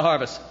foreman of the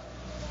harvest,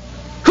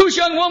 "Whose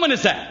young woman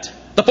is that?"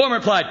 The foreman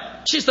replied,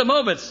 "She's the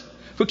Moabitess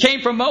who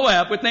came from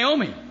Moab with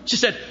Naomi." She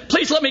said,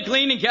 "Please let me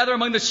glean and gather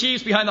among the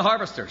sheaves behind the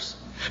harvesters."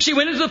 She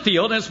went into the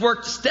field and has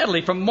worked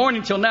steadily from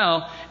morning till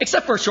now,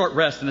 except for a short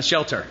rest in the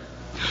shelter.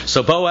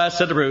 So Boaz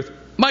said to Ruth,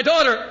 "My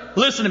daughter,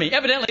 listen to me."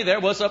 Evidently there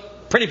was a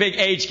pretty big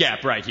age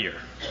gap right here.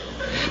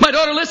 "My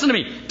daughter, listen to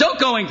me. Don't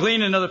go and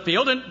glean in another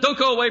field, and don't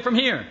go away from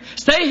here.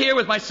 Stay here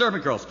with my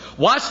servant girls.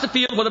 Watch the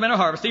field where the men are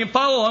harvesting and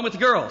follow along with the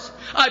girls.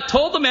 I've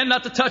told the men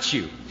not to touch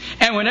you.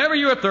 And whenever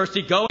you are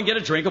thirsty, go and get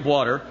a drink of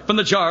water from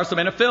the jars the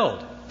men have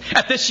filled.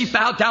 At this she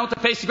bowed down with the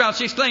face to the ground.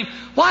 She exclaimed,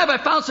 "Why have I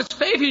found such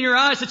favor in your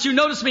eyes that you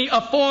notice me,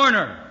 a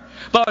foreigner?"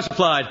 Boaz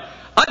replied,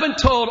 "I've been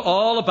told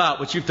all about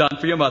what you've done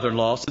for your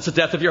mother-in-law since the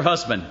death of your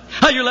husband.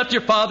 How you left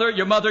your father,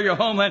 your mother, your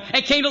homeland,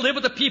 and came to live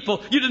with a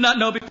people you did not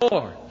know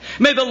before.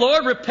 May the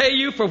Lord repay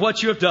you for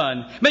what you have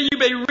done. May you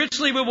be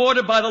richly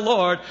rewarded by the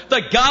Lord,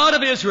 the God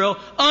of Israel,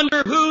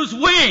 under whose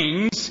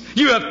wings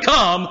you have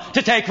come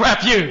to take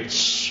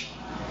refuge."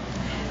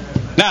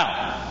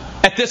 Now,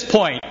 at this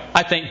point,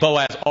 I think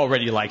Boaz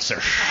already likes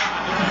her.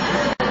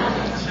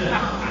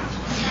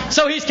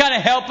 So he's kind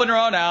of helping her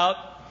on out.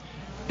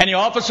 And he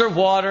offers her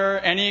water,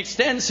 and he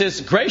extends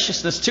his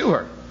graciousness to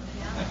her.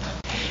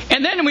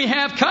 And then we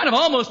have kind of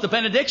almost a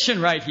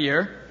benediction right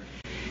here.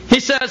 He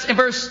says in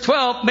verse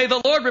 12, "May the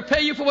Lord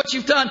repay you for what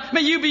you've done.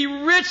 May you be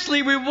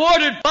richly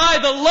rewarded by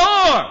the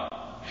Lord,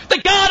 the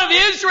God of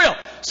Israel."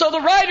 So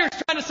the writer's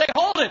trying to say,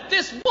 hold it,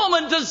 this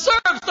woman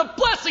deserves the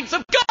blessings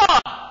of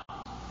God.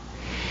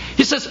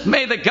 He says,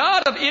 "May the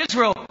God of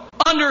Israel,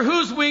 under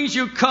whose wings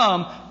you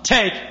come,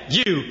 take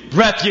you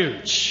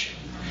refuge."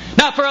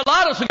 Now, for a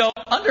lot of us, we go,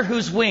 under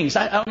whose wings?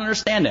 I don't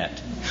understand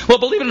that. Well,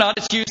 believe it or not,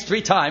 it's used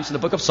 3 times in the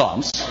book of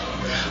Psalms.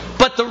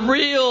 But the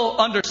real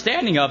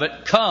understanding of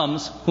it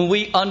comes when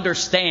we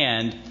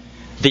understand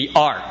the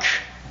ark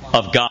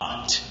of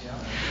God.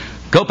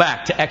 Go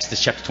back to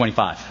Exodus chapter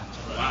 25.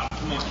 Wow,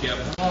 come on,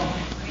 Kevin.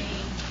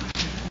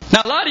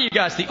 Now, a lot of you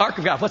guys, the ark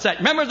of God, what's that?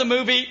 Remember the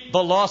movie,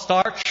 The Lost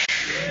Ark?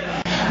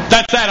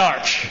 That's that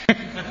ark.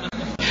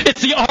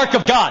 It's the ark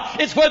of God.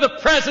 It's where the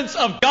presence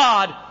of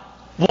God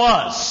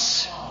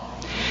was.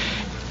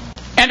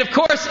 And of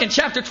course, in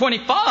chapter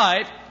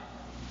 25,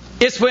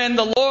 is when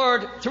the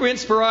Lord, through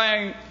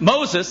inspiring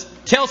Moses,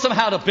 tells them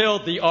how to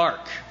build the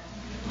ark.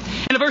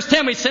 And in verse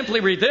 10, we simply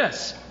read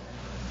this.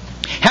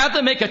 "Have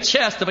them make a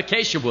chest of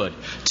acacia wood,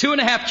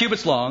 2.5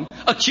 cubits long,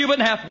 1.5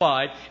 cubits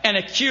wide, and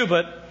 1.5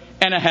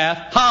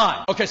 cubits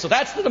high." Okay, so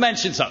that's the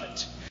dimensions of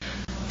it.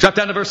 Drop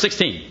down to verse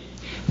 16.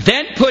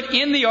 "Then put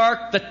in the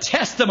ark the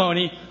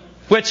testimony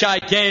which I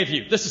gave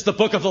you." This is the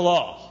book of the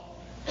law.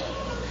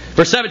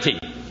 Verse 17.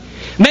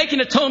 "Make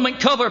an atonement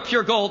cover of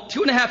pure gold,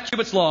 2.5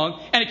 cubits long,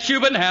 and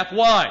 1.5 cubits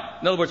wide."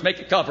 In other words, make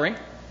a covering.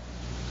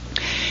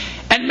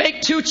 "And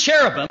make 2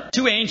 cherubim,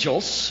 2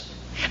 angels,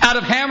 out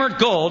of hammered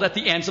gold at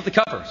the ends of the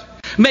covers.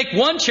 Make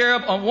 1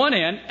 cherub on one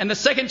end, and the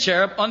second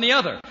cherub on the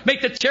other.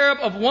 Make the cherub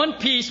of one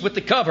piece with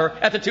the cover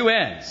at the 2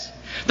 ends.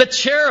 The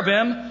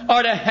cherubim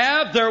are to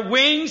have their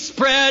wings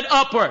spread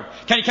upward."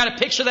 Can you kind of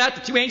picture that?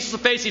 The 2 angels will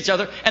face each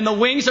other, and the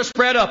wings are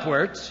spread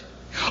upwards,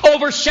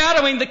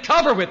 overshadowing the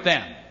cover with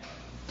them.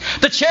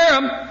 The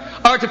cherubim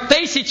are to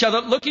face each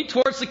other, looking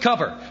towards the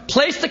cover.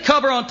 Place the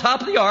cover on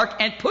top of the ark,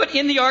 and put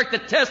in the ark the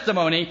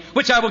testimony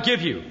which I will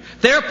give you.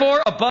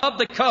 Therefore, above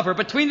the cover,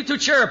 between the 2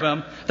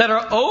 cherubim that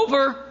are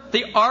over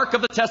the ark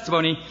of the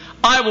testimony,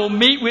 I will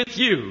meet with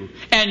you,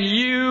 and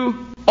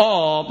you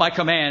all my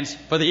commands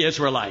for the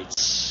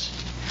Israelites.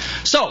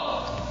 So,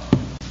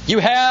 you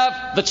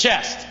have the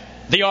chest,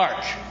 the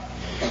ark.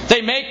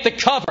 They make the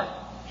cover.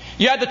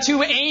 You have the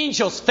 2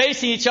 angels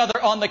facing each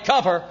other on the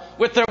cover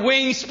with their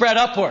wings spread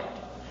upward.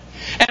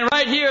 And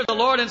right here, the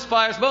Lord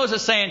inspires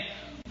Moses saying,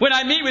 when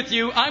I meet with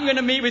you, I'm going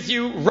to meet with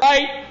you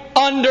right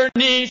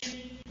underneath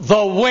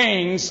the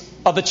wings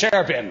of the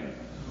cherubim.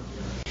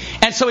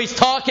 And so he's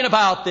talking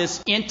about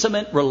this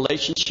intimate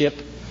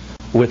relationship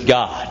with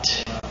God.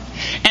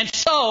 And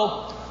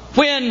so,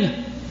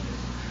 when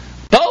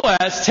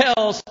Boaz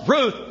tells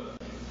Ruth,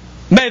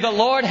 "May the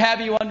Lord have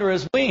you under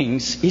his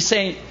wings," he's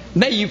saying,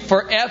 may you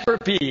forever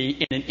be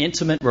in an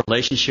intimate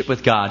relationship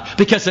with God,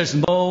 because there's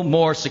no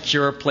more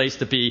secure place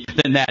to be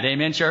than that.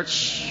 Amen,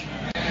 church?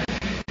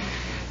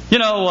 You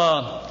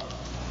know,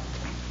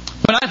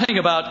 when I think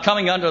about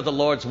coming under the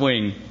Lord's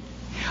wing,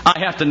 I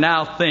have to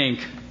now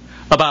think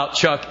about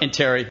Chuck and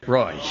Terry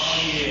Roy.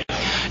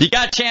 You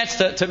got a chance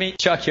to meet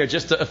Chuck here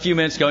just a few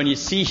minutes ago, and you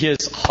see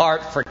his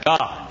heart for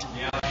God.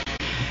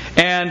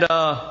 And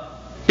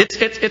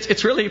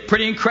it's really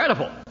pretty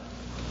incredible.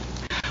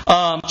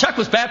 Chuck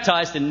was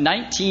baptized in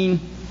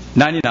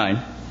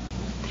 1999.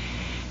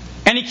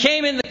 And he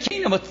came in the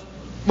kingdom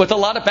with a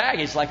lot of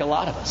baggage, like a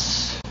lot of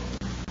us.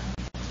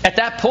 At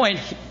that point,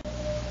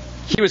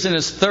 he was in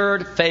his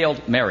 3rd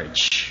failed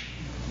marriage.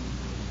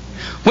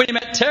 When he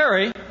met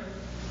Terry,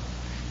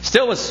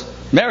 still was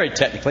married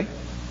technically.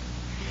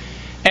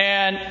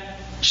 And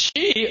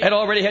she had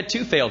already had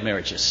 2 failed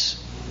marriages.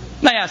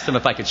 And I asked them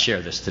if I could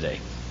share this today.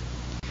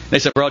 They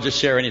said, "Well, I'll just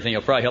share anything.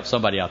 It'll probably help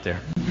somebody out there."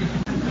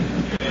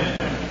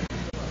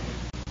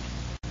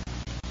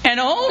 And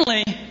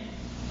only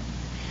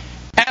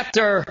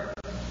after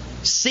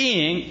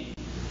seeing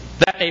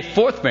that a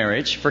 4th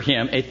marriage for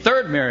him, a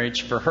 3rd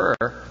marriage for her,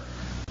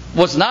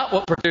 was not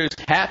what produced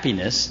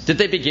happiness, did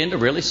they begin to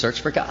really search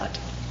for God.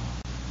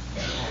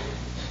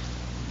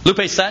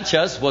 Lupe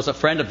Sanchez was a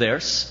friend of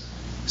theirs.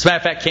 As a matter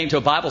of fact, came to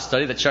a Bible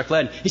study that Chuck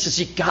led. He says,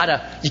 you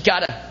gotta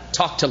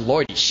talk to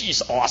Lloydie.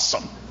 She's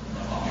awesome.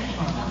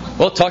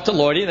 Well, talked to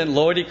Lloydie, then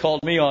Lloydie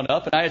called me on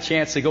up, and I had a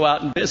chance to go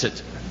out and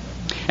visit.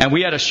 And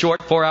we had a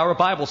short 4-hour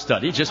Bible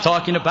study just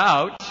talking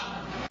about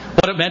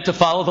what it meant to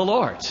follow the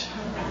Lord.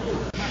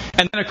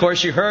 And then, of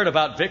course, you heard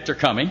about Victor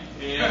coming.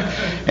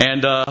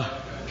 And,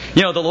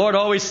 the Lord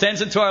always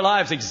sends into our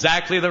lives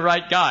exactly the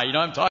right guy. You know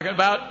what I'm talking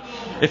about?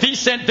 If He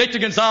sent Victor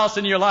Gonzalez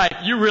into your life,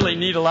 you really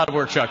need a lot of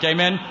work, Chuck.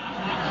 Amen?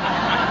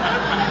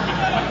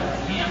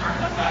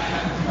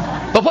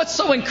 But what's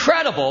so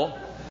incredible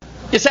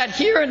is that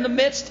here in the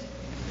midst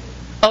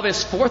of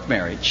his fourth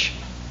marriage,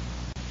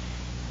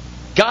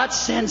 God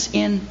sends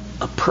in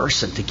a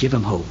person to give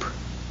him hope.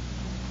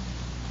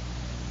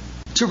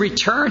 To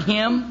return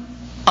him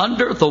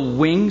under the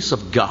wings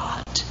of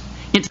God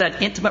into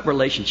that intimate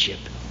relationship.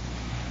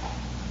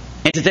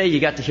 And today you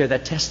got to hear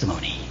that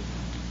testimony.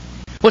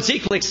 What's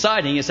equally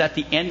exciting is at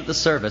the end of the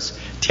service,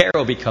 Tara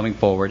will be coming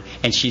forward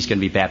and she's going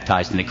to be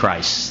baptized into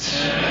Christ.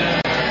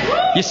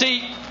 You see,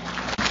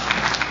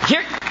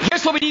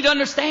 here's what we need to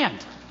understand.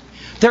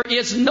 There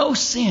is no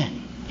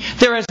sin.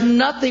 There is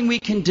nothing we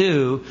can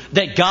do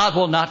that God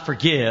will not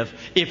forgive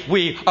if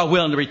we are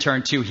willing to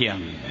return to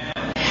Him.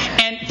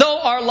 And though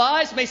our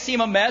lives may seem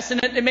a mess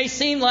and it may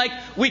seem like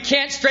we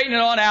can't straighten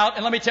it on out,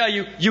 and let me tell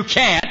you, you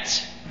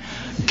can't.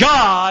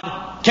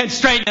 God can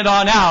straighten it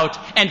on out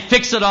and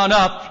fix it on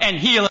up and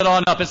heal it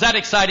on up. Is that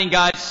exciting,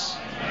 guys?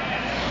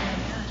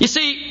 You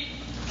see,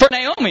 for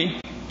Naomi,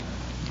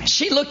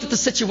 she looked at the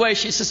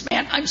situation. She says,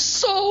 man, I'm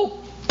so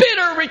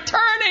bitter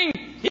returning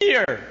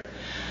here.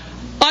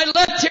 I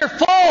left here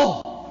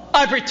full.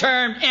 I've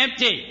returned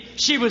empty.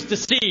 She was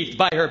deceived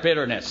by her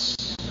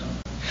bitterness.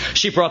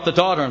 She brought the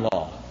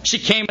daughter-in-law. She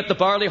came at the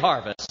barley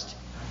harvest.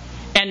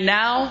 And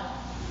now,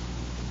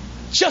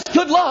 just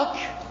good luck,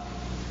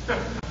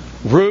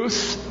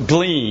 Ruth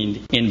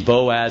gleaned in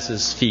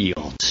Boaz's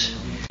field.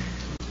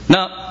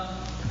 Now,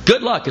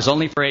 good luck is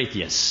only for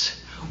atheists.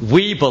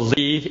 We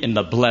believe in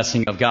the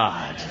blessing of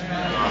God.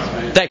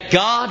 That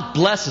God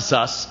blesses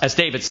us, as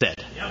David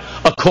said,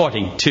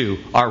 according to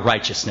our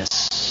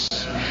righteousness.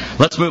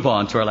 Let's move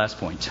on to our last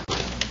point.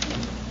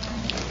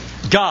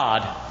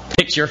 God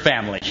picks your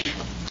family.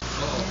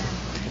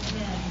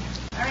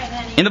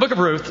 In the book of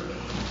Ruth,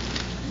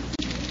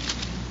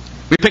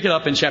 we pick it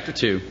up in chapter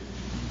 2,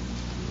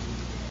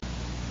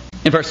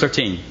 in verse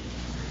 13.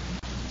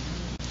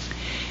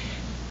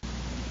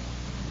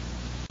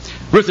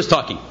 Ruth is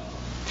talking.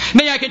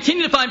 May I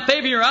continue to find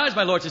favor in your eyes,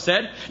 my lord, she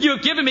said. You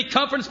have given me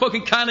comfort and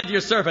spoken kindly to your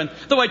servant,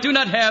 though I do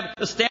not have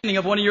the standing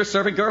of one of your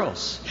servant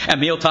girls. At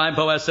mealtime,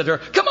 Boaz said to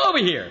her, come over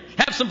here,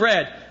 have some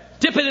bread,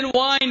 dip it in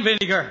wine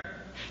vinegar.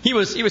 He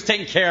was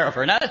taking care of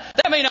her. Now,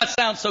 that may not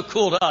sound so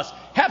cool to us.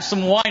 Have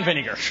some wine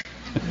vinegar.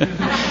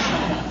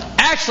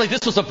 Actually,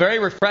 this was a very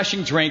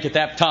refreshing drink at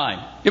that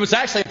time. It was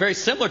actually a very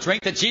similar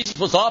drink that Jesus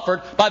was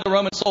offered by the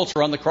Roman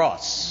soldier on the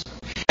cross.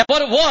 And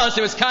what it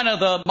was kind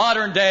of the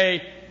modern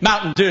day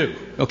Mountain Dew,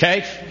 okay?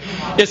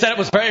 Is that it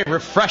was very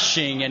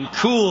refreshing and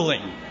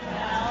cooling.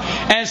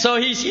 And so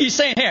he's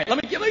saying, here,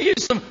 let me give you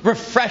some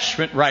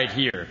refreshment right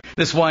here,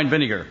 this wine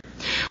vinegar.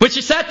 When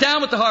she sat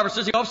down with the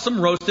harvesters, he offered some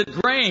roasted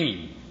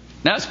grain.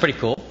 Now, that's pretty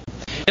cool.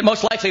 It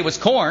most likely was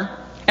corn.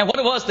 And what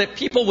it was that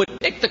people would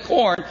pick the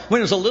corn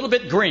when it was a little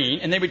bit green,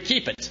 and they would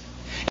keep it.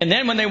 And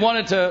then when they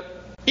wanted to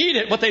eat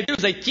it, what they do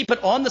is they keep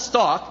it on the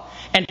stalk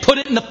and put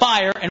it in the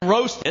fire and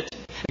roast it.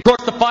 Of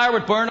course, the fire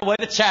would burn away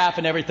the chaff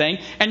and everything,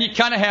 and you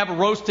kind of have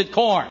roasted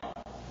corn.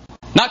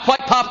 Not quite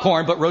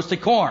popcorn, but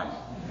roasted corn.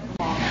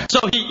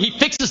 So he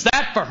fixes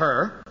that for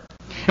her.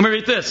 And we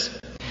read this.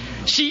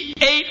 She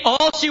ate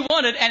all she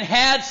wanted and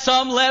had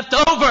some left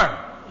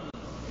over.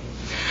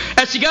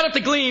 As she got up to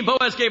glean,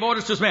 Boaz gave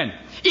orders to his men.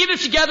 Even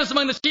if she gathers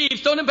among the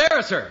sheaves, don't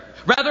embarrass her.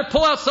 Rather,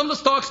 pull out some of the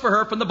stalks for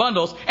her from the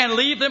bundles and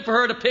leave them for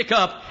her to pick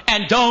up,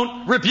 and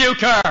don't rebuke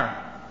her.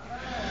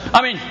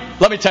 I mean,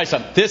 let me tell you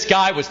something. This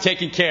guy was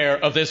taking care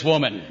of this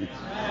woman.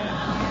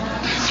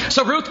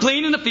 So Ruth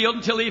gleaned in the field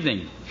until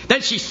evening.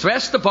 Then she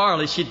threshed the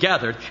barley she'd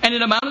gathered, and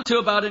it amounted to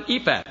about an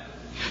ephah.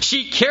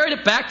 She carried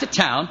it back to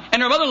town,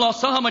 and her mother-in-law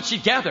saw how much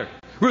she'd gathered.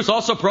 Ruth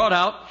also brought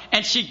out,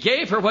 and she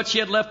gave her what she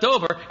had left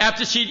over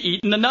after she'd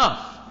eaten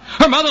enough.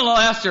 Her mother-in-law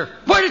asked her,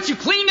 where did you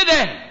glean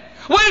today?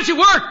 Where did you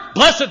work?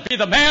 Blessed be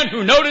the man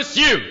who noticed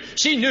you.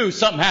 She knew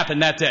something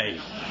happened that day.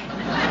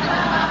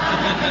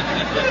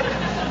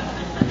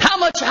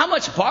 How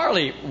much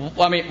barley,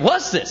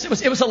 was this?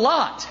 It was a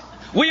lot.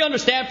 We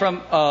understand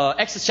from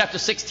Exodus chapter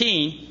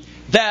 16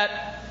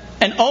 that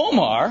an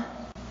omar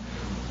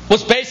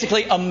was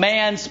basically a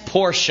man's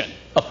portion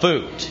of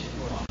food.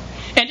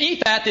 An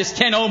ephah is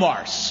 10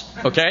 omars,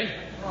 okay?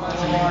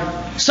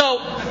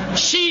 So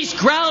she's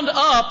ground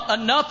up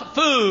enough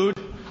food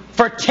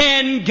for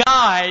 10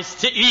 guys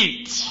to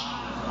eat.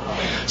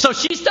 So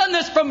she's done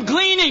this from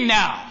gleaning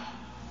now.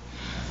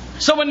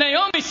 So when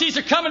Naomi sees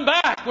her coming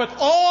back with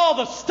all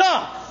the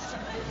stuff,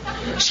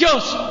 she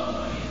goes,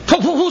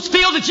 whose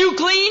field did you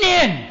glean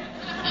in?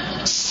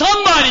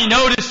 Somebody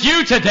noticed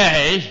you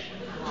today.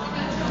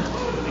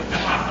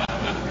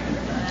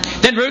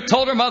 Then Ruth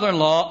told her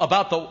mother-in-law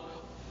about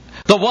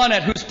the one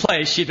at whose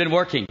place she'd been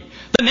working.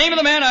 The name of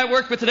the man I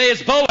worked with today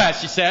is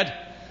Boaz, she said.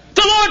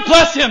 The Lord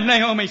bless him,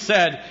 Naomi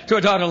said to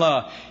her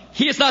daughter-in-law.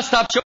 He has not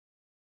stopped showing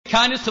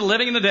kindness to the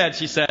living and the dead,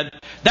 she said.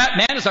 That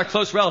man is our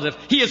close relative.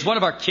 He is one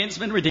of our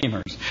kinsmen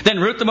redeemers. Then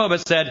Ruth the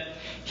Moabite said,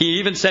 he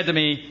even said to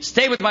me,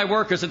 stay with my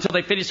workers until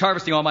they finish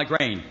harvesting all my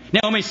grain.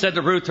 Naomi said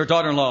to Ruth, her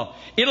daughter-in-law,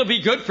 it'll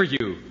be good for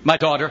you, my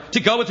daughter, to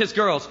go with his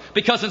girls,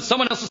 because in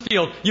someone else's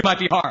field you might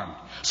be harmed.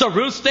 So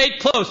Ruth stayed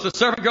close to the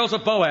servant girls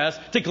of Boaz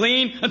to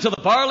glean until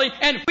the barley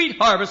and wheat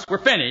harvests were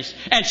finished,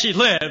 and she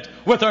lived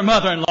with her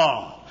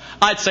mother-in-law.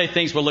 I'd say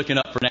things were looking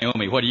up for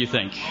Naomi. What do you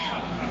think?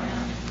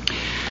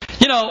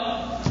 You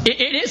know,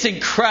 it is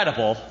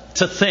incredible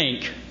to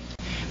think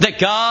that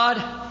God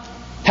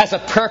has a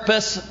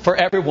purpose for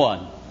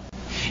everyone.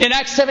 In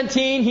Acts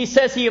 17, he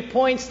says he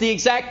appoints the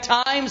exact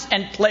times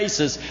and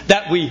places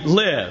that we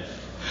live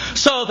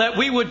so that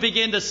we would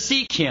begin to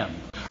seek him,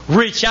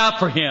 reach out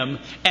for him,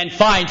 and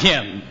find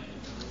him.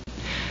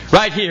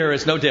 Right here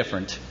is no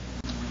different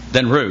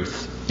than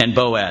Ruth and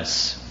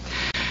Boaz.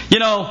 You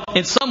know,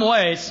 in some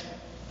ways,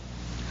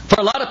 for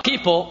a lot of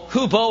people,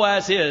 who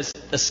Boaz is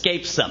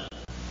escapes them.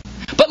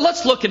 But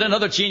let's look at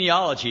another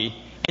genealogy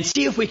and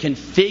see if we can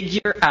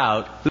figure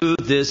out who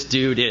this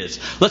dude is.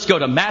 Let's go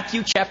to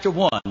Matthew chapter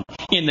 1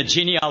 in the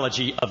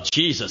genealogy of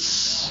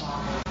Jesus.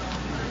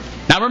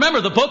 Now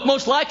remember, the book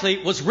most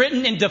likely was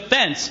written in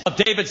defense of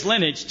David's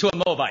lineage to a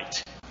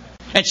Moabite.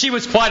 And she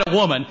was quite a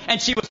woman,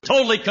 and she was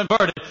totally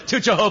converted to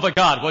Jehovah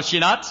God, was she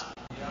not?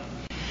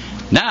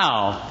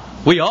 Now,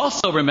 we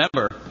also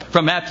remember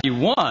from Matthew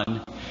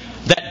 1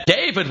 that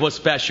David was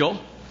special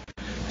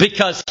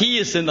because he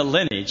is in the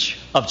lineage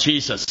of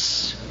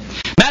Jesus.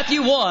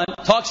 Matthew 1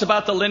 talks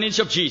about the lineage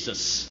of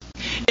Jesus.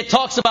 It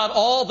talks about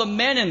all the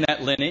men in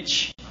that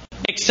lineage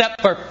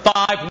except for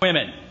 5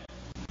 women.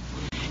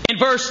 In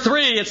verse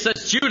 3 it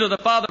says Judah, the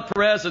father of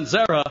Perez and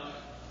Zerah,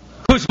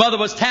 whose mother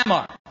was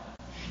Tamar.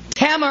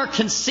 Tamar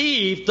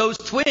conceived those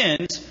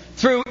twins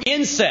through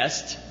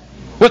incest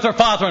with her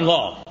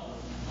father-in-law.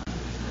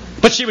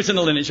 But she was in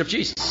the lineage of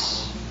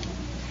Jesus.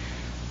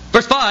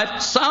 Verse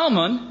 5,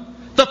 Salmon,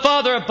 the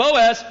father of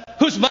Boaz,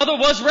 whose mother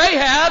was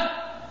Rahab,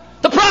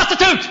 the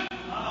prostitute.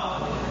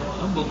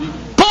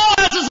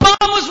 Boaz's mom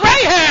was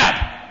Rahab.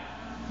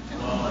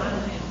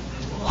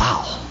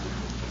 Wow.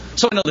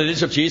 So in the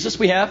lineage of Jesus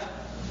we have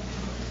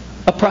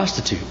a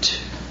prostitute.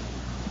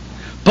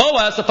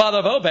 Boaz, the father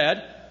of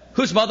Obed,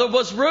 whose mother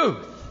was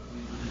Ruth.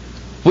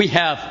 We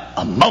have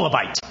a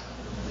Moabite.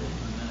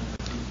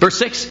 Verse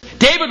 6,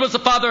 David was the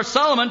father of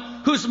Solomon,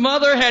 whose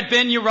mother had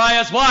been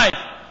Uriah's wife.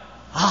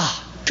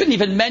 Couldn't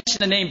even mention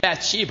the name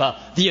Bathsheba,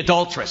 the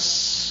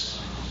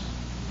adulteress.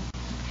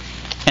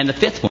 And the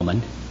 5th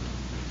woman,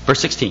 verse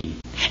 16.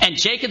 And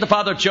Jacob, the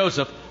father of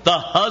Joseph, the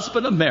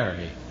husband of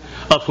Mary,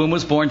 of whom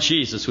was born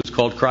Jesus, who is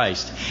called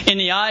Christ. In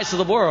the eyes of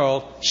the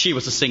world, she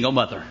was a single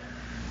mother.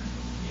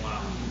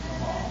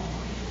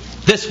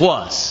 This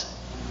was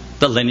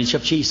the lineage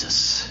of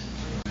Jesus.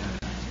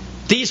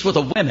 These were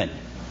the women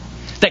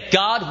that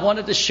God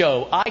wanted to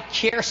show, I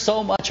care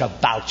so much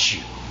about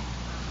you.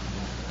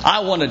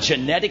 I want to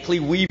genetically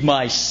weave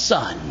my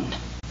son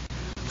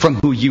from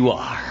who you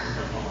are.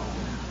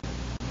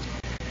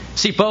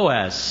 See,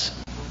 Boaz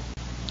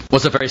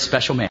was a very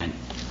special man.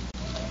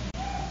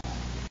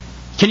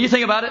 Can you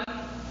think about it?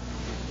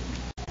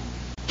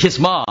 His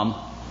mom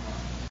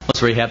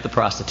was Rahab the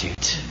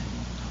prostitute.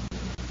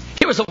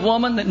 Here was a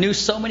woman that knew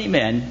so many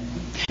men,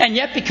 and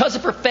yet because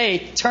of her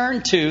faith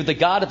turned to the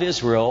God of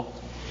Israel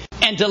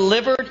and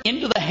delivered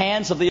into the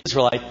hands of the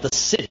Israelites the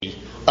city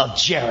of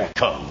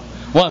Jericho.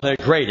 One of their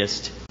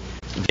greatest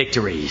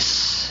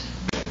victories.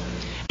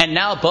 And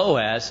now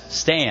Boaz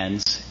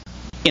stands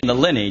in the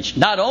lineage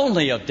not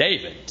only of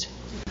David,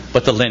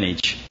 but the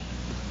lineage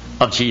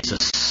of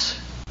Jesus.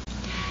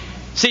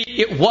 See,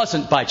 it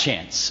wasn't by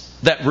chance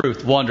that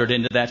Ruth wandered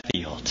into that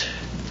field.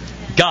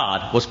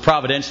 God was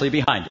providentially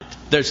behind it.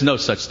 There's no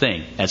such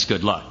thing as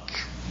good luck.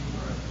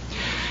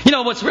 You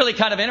know, what's really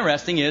kind of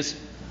interesting is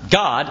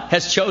God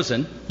has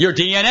chosen your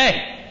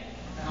DNA.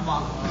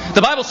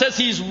 The Bible says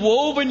He's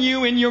woven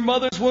you in your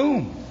mother's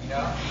womb.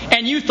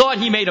 And you thought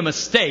He made a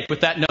mistake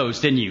with that nose,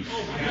 didn't you?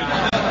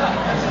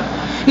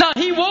 Now,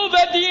 He wove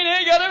that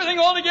DNA, got everything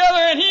all together,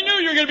 and He knew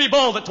you were going to be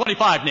bald at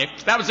 25, Nick.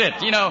 That was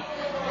it, you know.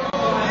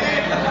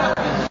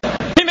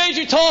 He made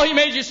you tall, He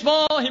made you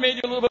small, He made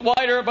you a little bit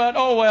wider, but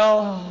oh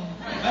well.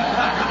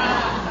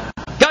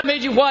 God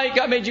made you white,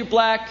 God made you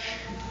black.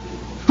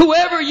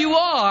 Whoever you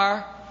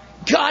are,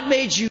 God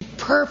made you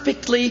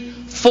perfectly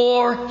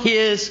for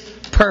His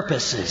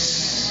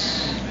purposes.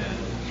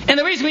 And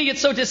the reason we get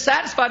so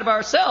dissatisfied about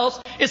ourselves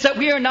is that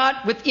we are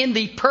not within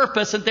the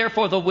purpose and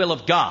therefore the will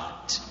of God.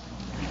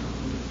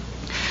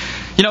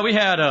 You know, we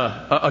had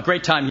a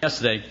great time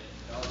yesterday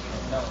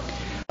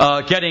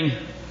getting,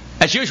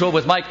 as usual,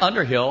 with Mike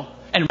Underhill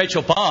and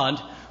Rachel Bond,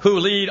 who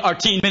lead our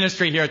teen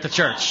ministry here at the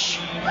church.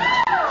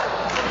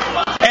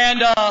 And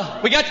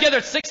we got together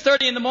at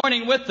 6:30 in the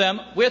morning with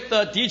them, with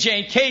DJ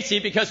and Casey,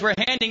 because we're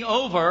handing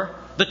over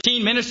the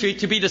teen ministry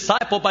to be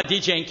discipled by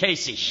DJ and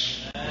Casey.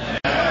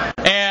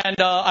 And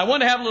I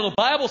wanted to have a little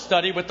Bible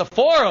study with the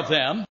 4 of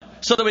them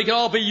so that we could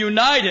all be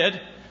united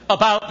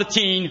about the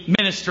teen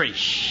ministry.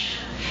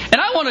 And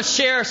I want to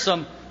share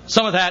some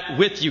some of that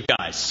with you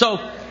guys. So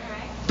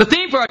the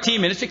theme for our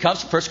teen ministry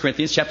comes from 1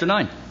 Corinthians chapter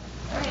 9.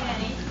 All right,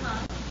 honey, come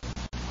on.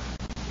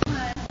 Come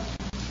on.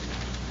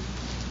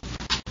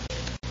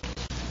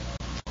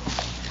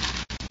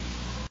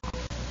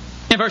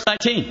 In verse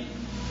 19,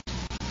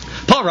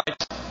 Paul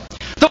writes,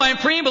 though I am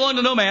free and belong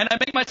to no man, I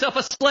make myself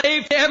a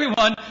slave to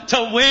everyone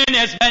to win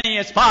as many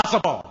as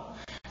possible.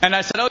 And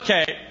I said,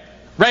 okay,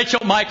 Rachel,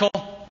 Michael,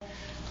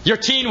 you're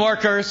teen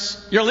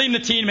workers, you're leading the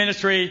teen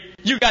ministry,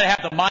 you've got to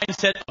have the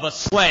mindset of a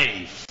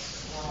slave.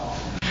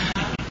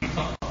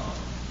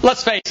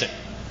 Let's face it,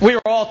 we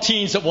were all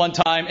teens at one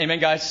time, amen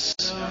guys?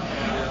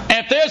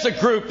 And if there's a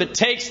group that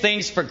takes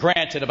things for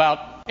granted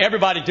about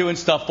everybody doing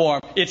stuff for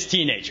them, it's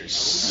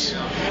teenagers.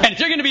 And if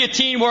you're going to be a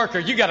teen worker,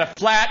 you got to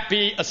flat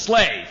be a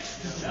slave.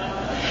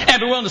 And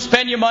be willing to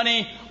spend your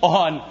money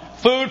on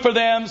food for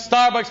them,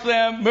 Starbucks for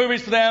them,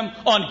 movies for them,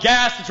 on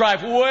gas to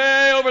drive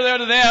way over there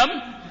to them.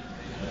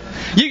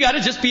 You got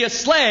to just be a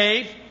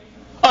slave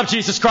of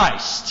Jesus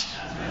Christ.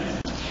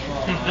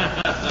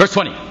 Verse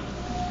 20.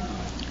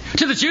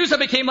 To the Jews I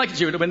became like a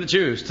Jew to win the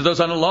Jews. To those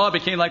under law I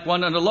became like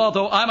one under law,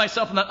 though I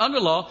myself am not under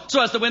law,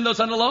 so as to win those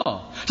under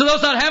law. To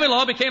those not having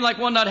law I became like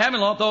one not having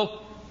law,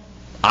 though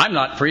I'm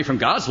not free from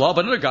God's law,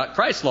 but under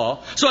Christ's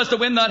law, so as to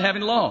win not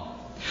having law.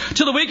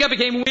 To the weak I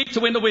became weak to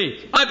win the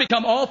weak. I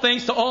become all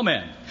things to all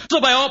men,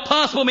 so by all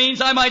possible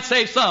means I might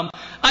save some.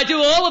 I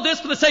do all of this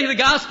for the sake of the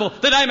gospel,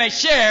 that I may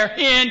share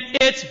in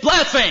its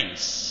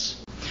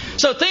blessings.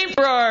 So the theme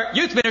for our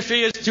youth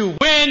ministry is to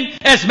win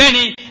as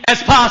many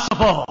as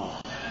possible.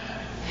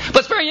 But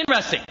it's very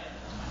interesting.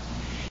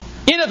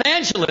 In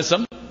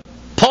evangelism,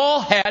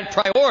 Paul had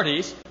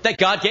priorities that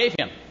God gave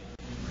him.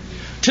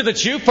 To the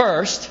Jew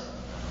first,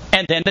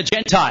 and then the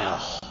Gentile.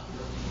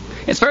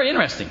 It's very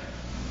interesting.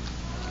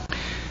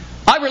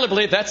 I really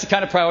believe that's the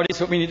kind of priorities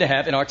that we need to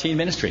have in our teen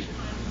ministry.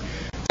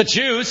 The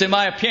Jews, in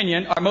my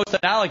opinion, are most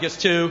analogous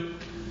to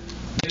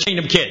the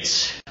kingdom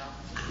kids.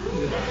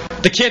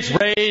 The kids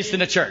raised in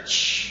the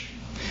church.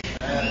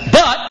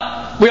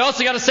 But we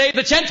also got to save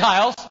the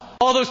Gentiles,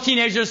 all those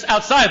teenagers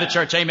outside of the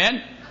church,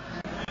 amen?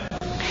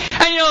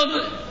 And you know,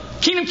 the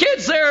kingdom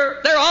kids,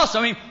 they're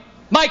awesome. I mean,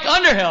 Mike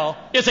Underhill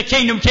is a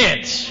kingdom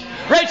kid.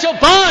 Rachel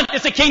Bond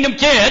is a kingdom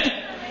kid.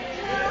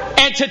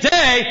 And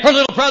today, her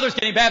little brother's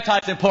getting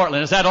baptized in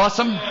Portland. Is that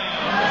awesome?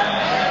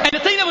 And the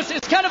thing that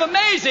is kind of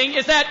amazing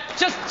is that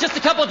just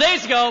a couple of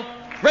days ago,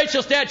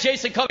 Rachel's dad,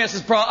 Jason, called me and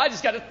says, bro, I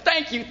just got to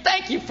thank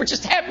you for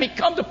just having me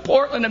come to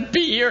Portland and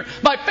be here.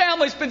 My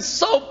family's been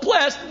so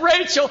blessed.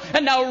 Rachel,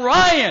 and now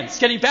Ryan's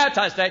getting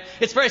baptized today.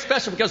 It's very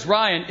special because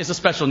Ryan is a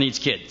special needs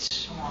kid.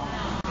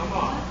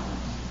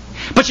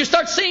 But you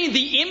start seeing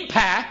the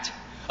impact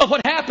of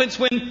what happens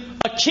when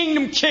a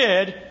kingdom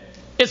kid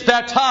is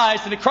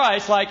baptized into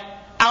Christ, like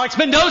Alex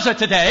Mendoza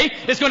today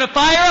is going to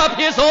fire up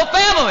his whole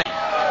family.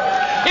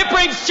 It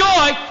brings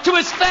joy to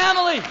his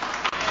family.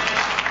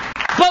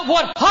 But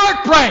what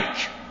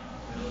heartbreak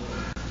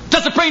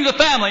does it bring to the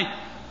family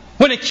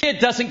when a kid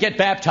doesn't get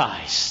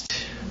baptized?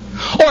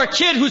 Or a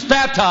kid who's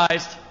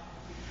baptized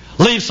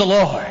leaves the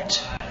Lord?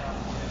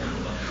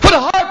 What a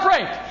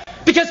heartbreak!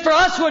 Because for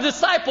us who are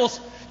disciples,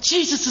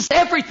 Jesus is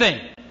everything.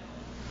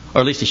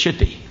 Or at least he should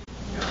be.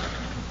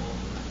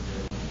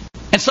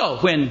 And so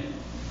when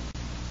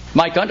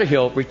Mike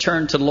Underhill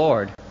returned to the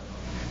Lord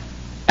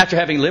after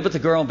having lived with a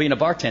girl and being a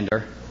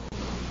bartender,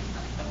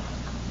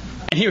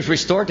 and he was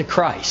restored to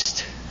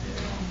Christ,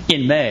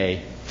 in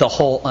May, the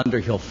whole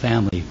Underhill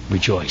family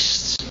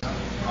rejoiced.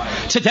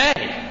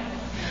 Today,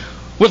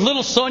 with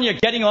little Sonia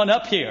getting on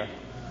up here,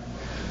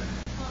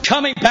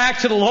 coming back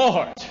to the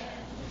Lord,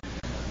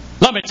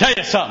 let me tell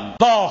you something.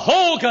 The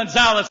whole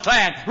Gonzalez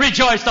clan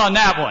rejoiced on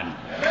that one.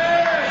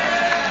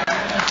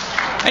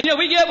 And you know,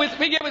 we get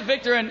with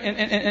Victor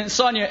and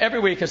Sonia every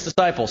week as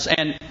disciples.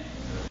 And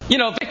you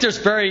know, Victor's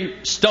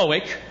very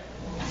stoic.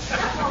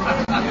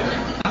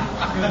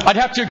 I'd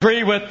have to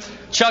agree with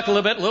Chuck a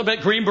little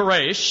bit Green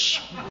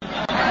Beret-ish.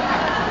 But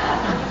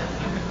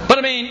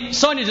I mean,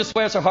 Sonia just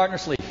wears her heart in her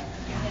sleeve.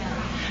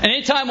 And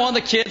anytime one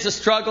of the kids is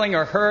struggling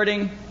or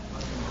hurting,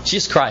 she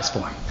just cries for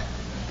him.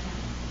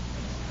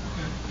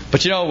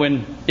 But you know,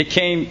 when it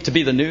came to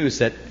be the news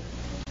that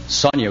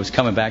Sonia was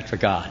coming back for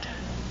God,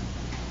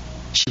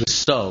 she was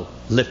so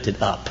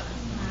lifted up.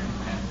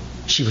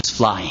 She was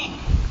flying.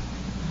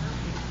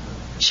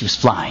 She was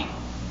flying.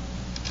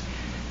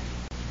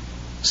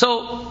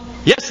 So,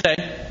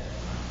 yesterday,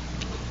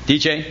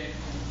 DJ,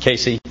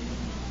 Casey,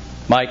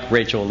 Mike,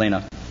 Rachel,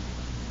 Elena,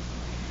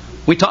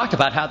 we talked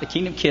about how the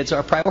kingdom kids are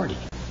a priority.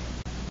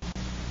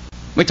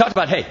 We talked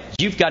about, hey,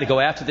 you've got to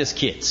go after this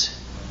kids.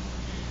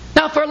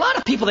 Now, for a lot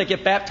of people that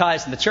get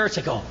baptized in the church,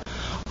 they go,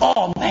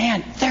 oh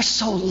man, they're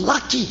so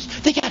lucky.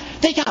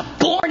 They got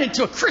born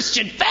into a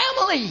Christian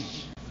family.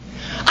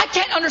 I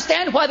can't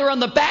understand why they're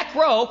on the back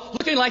row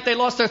looking like they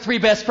lost their 3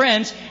 best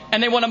friends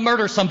and they want to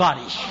murder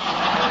somebody.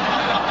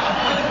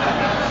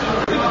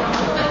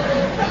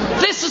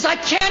 I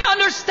can't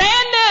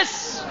understand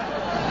this.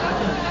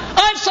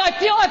 I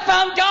feel I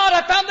found God.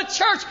 I found the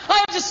church.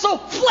 I am just so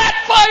flat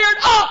fired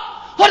up.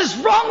 What is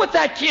wrong with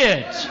that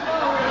kid?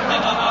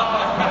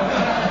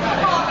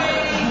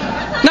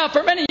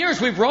 years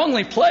we've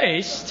wrongly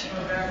placed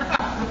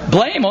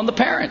blame on the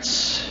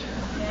parents.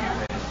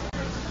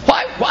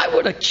 Why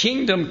would a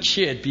kingdom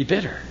kid be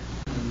bitter?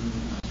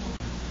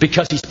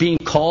 Because he's being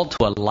called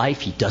to a life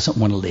he doesn't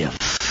want to live.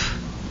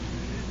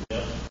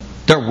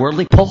 They're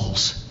worldly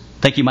pulls.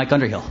 Thank you, Mike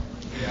Underhill.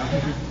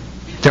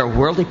 They're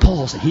worldly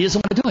pulls, and he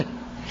doesn't want to do it.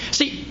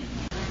 See,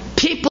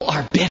 people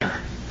are bitter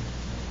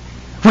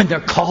when they're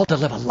called to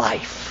live a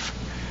life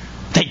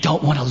they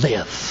don't want to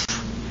live.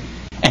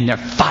 And they're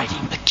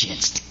fighting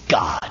against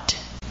God.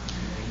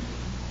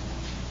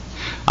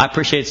 I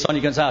appreciate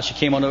Sonia Gonzalez. She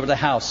came on over to the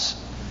house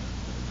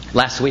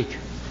last week.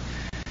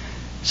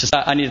 She says,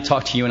 I need to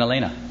talk to you and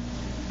Elena.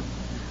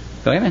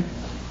 Go, amen. What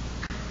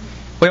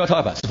do you want to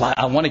talk about? She says, well,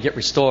 I want to get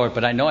restored,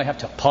 but I know I have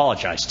to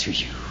apologize to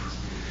you.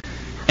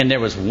 And there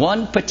was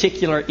one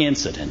particular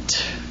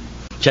incident.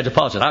 She had to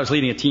apologize. I was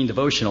leading a teen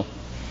devotional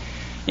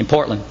in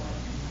Portland.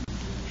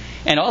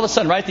 And all of a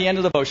sudden, right at the end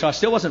of the devotional, I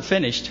still wasn't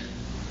finished.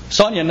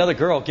 Sonia and another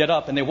girl get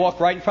up and they walk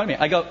right in front of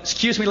me. I go,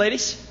 excuse me,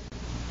 ladies?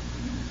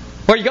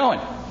 Where are you going?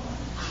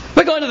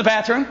 We're going to the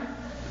bathroom.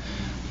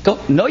 Go,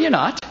 no, you're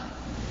not.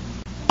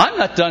 I'm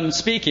not done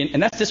speaking,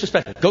 and that's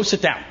disrespectful. Go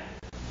sit down.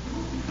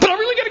 But I'm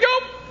really going to go.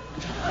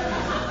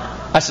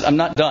 I said, I'm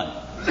not done.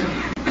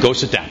 Go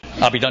sit down.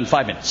 I'll be done in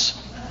 5 minutes.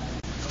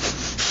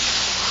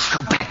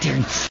 Go back there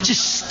and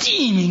just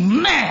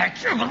steaming mad.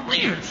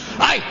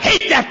 I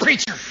hate that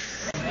preacher.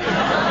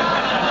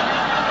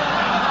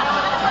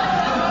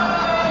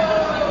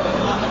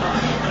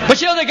 But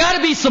there got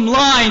to be some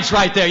lines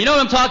right there. You know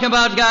what I'm talking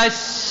about,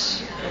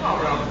 guys?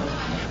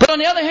 But on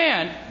the other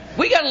hand,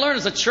 we got to learn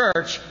as a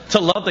church to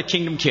love the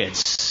kingdom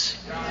kids.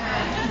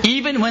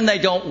 Even when they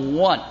don't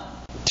want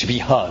to be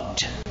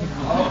hugged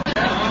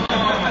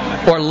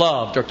or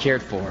loved or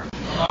cared for.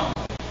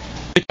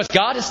 Because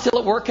God is still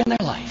at work in their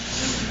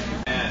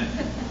life.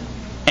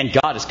 And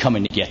God is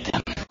coming to get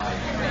them.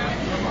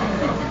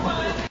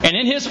 And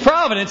in His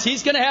providence,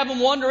 He's going to have them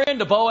wander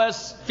into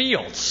Boaz's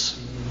fields.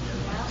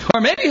 Or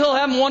maybe He'll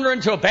have them wander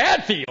into a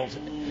bad field.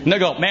 And they'll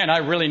go, man, I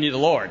really need the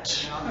Lord.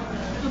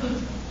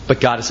 But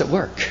God is at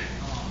work.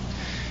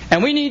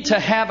 And we need to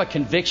have a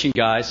conviction,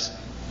 guys.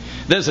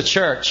 There's a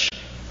church.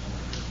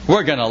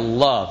 We're going to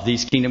love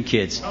these kingdom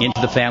kids into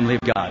the family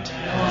of God.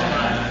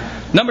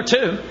 Number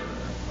 2,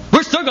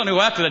 we're still going to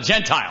go after the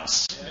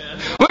Gentiles.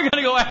 We're going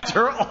to go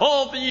after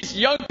all these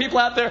young people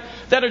out there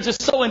that are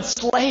just so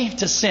enslaved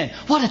to sin.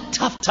 What a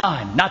tough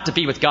time not to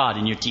be with God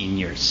in your teen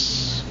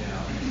years.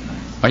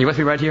 Are you with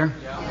me right here?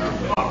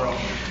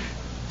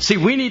 See,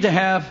 we need to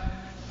have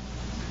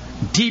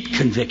deep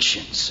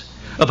convictions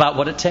about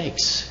what it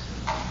takes.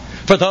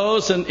 For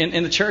those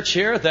in the church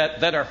here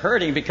that are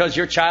hurting because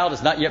your child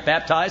is not yet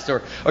baptized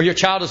or your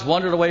child has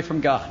wandered away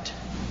from God,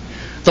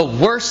 the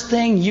worst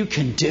thing you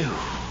can do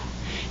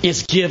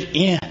is give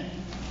in.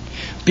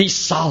 Be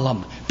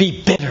solemn.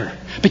 Be bitter.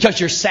 Because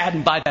you're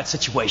saddened by that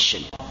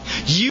situation.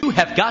 You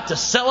have got to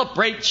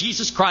celebrate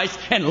Jesus Christ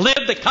and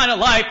live the kind of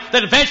life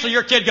that eventually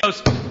your kid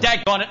goes,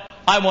 daggone it,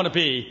 I want to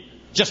be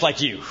just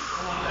like you.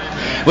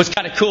 It was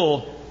kind of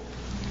cool.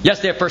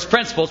 Yesterday at First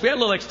Principles, we had a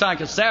little extra time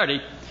because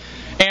Saturday.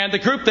 And the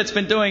group that's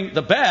been doing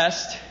the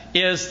best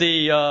is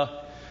the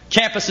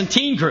campus and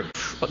teen group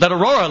that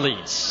Aurora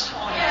leads.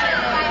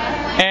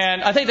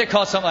 And I think they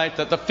call it something like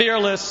the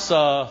Fearless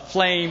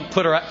Flame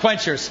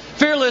Quenchers.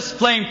 Fearless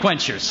Flame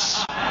Quenchers.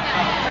 So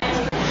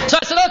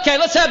I said, okay,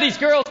 let's have these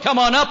girls come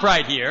on up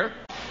right here.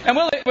 And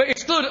we'll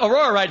exclude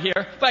Aurora right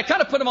here. But I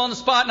kind of put them on the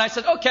spot and I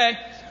said, okay,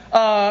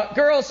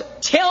 girls,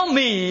 tell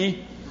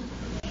me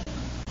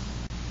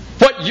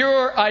what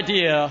your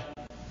idea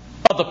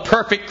of the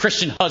perfect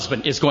Christian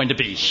husband is going to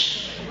be.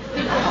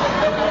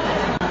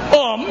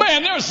 Oh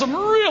man, there's some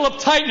real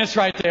uptightness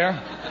right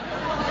there.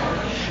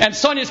 And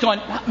Sonia's going,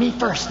 not me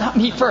first, not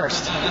me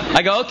first.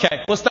 I go,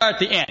 okay, we'll start at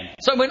the end.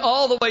 So I went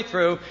all the way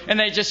through, and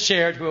they just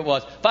shared who it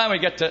was. Finally,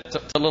 we get to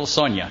little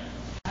Sonia.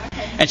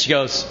 And she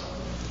goes,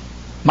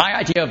 my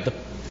idea of the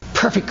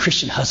perfect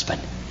Christian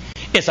husband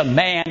is a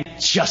man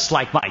just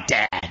like my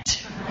dad.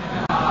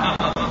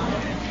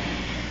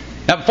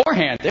 Now,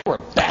 beforehand, there were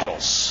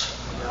battles.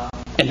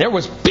 And there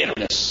was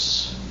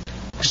bitterness.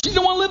 She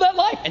didn't want to live that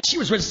life. And she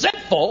was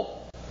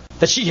resentful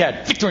that she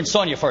had Victor and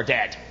Sonia for a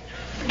dad.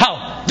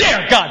 How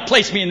dare God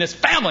place me in this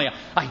family?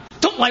 I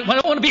don't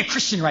want to be a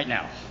Christian right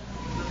now.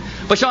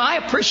 But I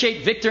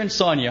appreciate Victor and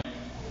Sonia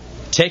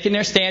taking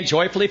their stand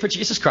joyfully for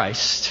Jesus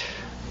Christ,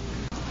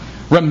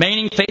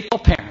 remaining faithful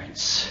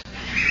parents,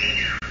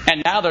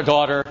 and now their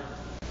daughter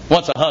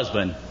wants a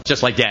husband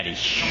just like Daddy.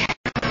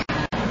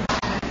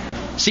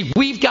 See,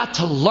 we've got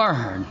to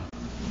learn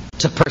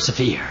to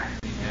persevere.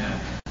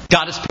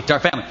 God has picked our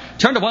family.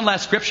 Turn to one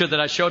last scripture that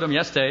I showed them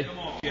yesterday,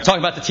 talking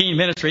about the teen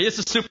ministry. This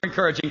is super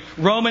encouraging.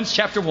 Romans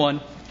chapter 1.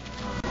 All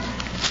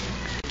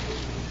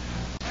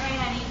right,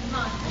 honey,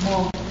 come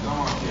on.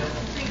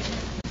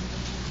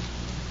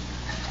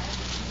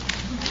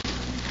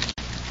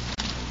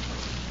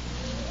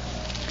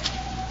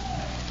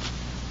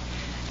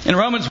 In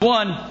Romans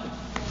 1,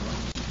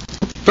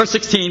 verse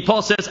 16,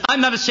 Paul says,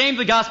 I'm not ashamed of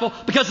the gospel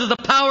because of the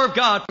power of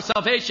God for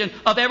salvation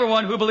of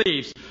everyone who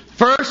believes.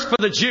 First for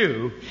the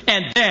Jew,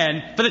 and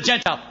then for the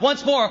Gentile.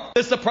 Once more,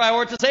 this is the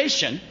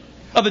prioritization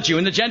of the Jew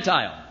and the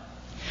Gentile.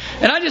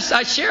 And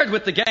I shared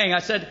with the gang, I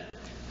said,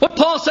 what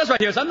Paul says right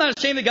here is, I'm not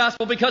ashamed of the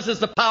gospel because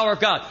it's the power of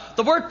God.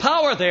 The word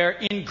power there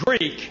in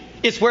Greek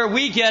is where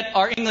we get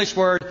our English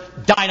word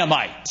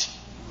dynamite.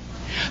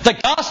 The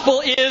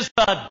gospel is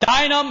the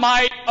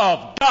dynamite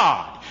of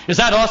God. Is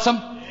that awesome?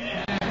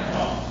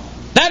 Yeah.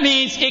 That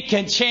means it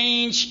can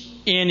change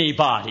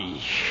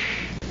anybody.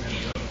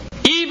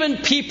 Even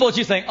people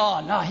you think,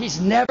 oh, no, he's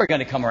never going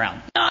to come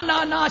around.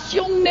 No,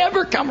 she'll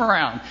never come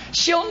around.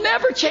 She'll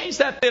never change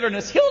that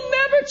bitterness. He'll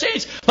never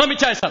change. Let me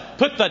tell you something.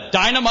 Put the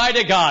dynamite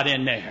of God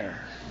in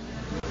there.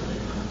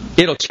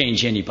 It'll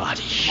change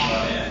anybody.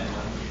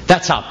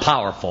 That's how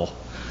powerful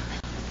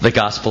the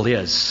gospel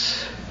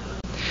is.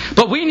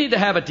 But we need to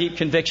have a deep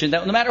conviction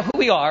that no matter who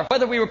we are,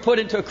 whether we were put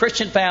into a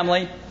Christian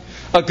family,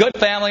 a good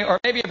family, or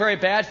maybe a very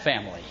bad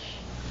family,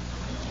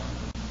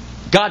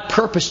 God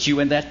purposed you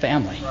in that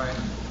family. Right.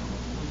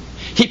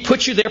 He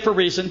put you there for a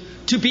reason,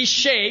 to be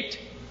shaped,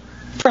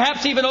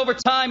 perhaps even over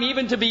time,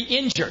 even to be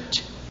injured.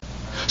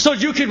 So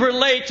you could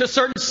relate to a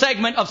certain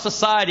segment of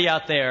society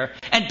out there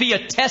and be a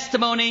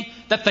testimony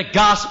that the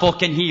gospel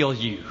can heal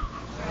you.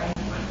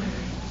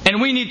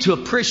 And we need to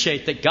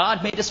appreciate that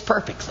God made us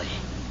perfectly.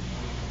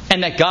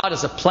 And that God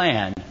has a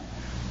plan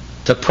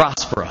to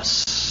prosper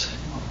us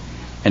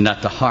and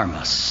not to harm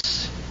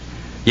us.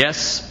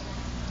 Yes,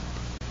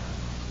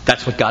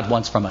 that's what God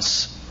wants from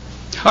us.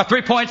 Our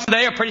 3 points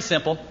today are pretty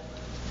simple.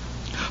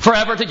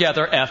 Forever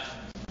together, F.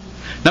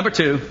 Number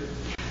 2,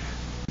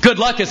 good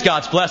luck is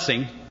God's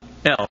blessing,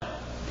 L.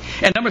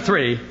 And number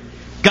 3,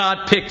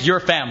 God picked your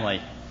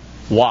family,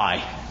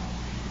 Y.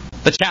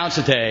 The challenge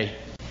today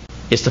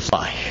is to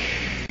fly.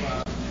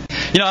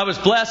 You know, I was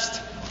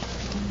blessed.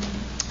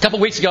 A couple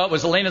weeks ago, it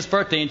was Elena's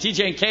birthday, and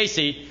TJ and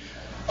Casey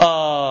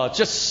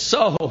just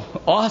so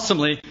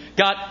awesomely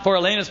got, for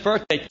Elena's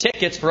birthday,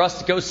 tickets for us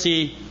to go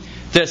see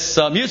this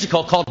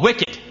musical called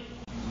Wicked.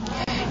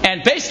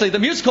 And basically, the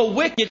musical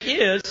Wicked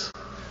is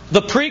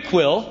the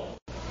prequel.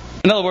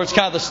 In other words,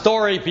 kind of the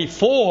story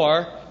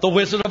before The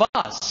Wizard of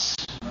Oz.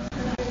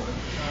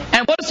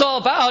 And what it's all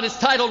about is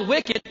titled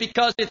Wicked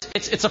because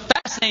it's a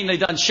fascinatingly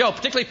done show,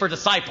 particularly for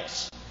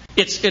disciples.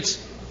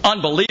 It's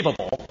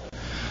unbelievable.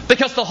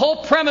 Because the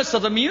whole premise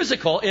of the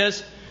musical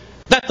is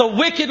that the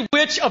Wicked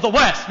Witch of the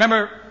West,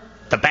 remember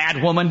the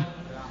bad woman?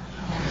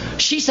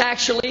 She's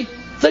actually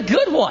the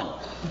good one.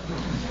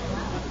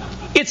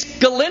 It's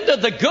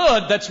Galinda the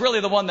good that's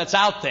really the one that's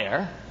out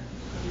there.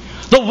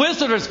 The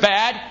wizard is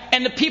bad,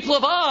 and the people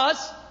of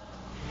Oz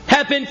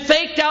have been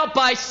faked out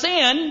by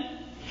sin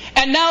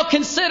and now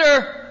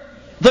consider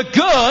the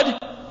good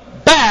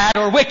bad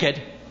or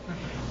wicked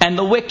and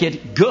the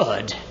wicked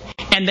good.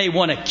 And they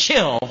want to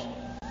kill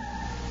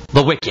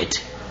the wicked.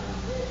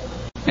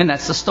 And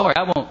that's the story.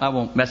 I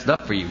won't mess it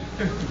up for you.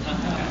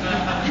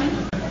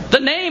 The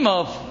name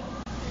of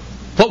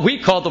what we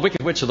call the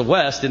Wicked Witch of the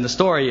West in the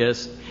story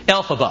is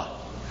Elphaba,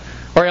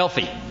 or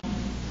Elfie.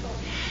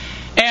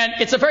 And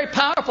it's a very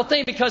powerful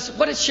thing because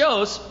what it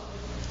shows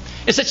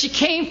is that she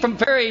came from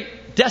very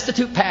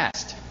destitute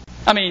past.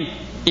 I mean,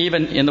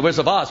 even in The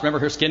Wizard of Oz, remember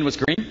her skin was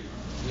green?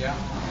 Yeah.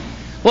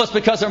 Well, it's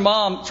because her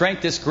mom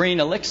drank this green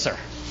elixir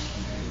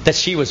that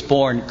she was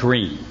born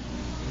green.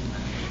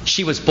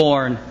 She was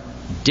born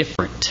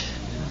different.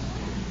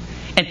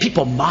 And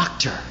people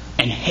mocked her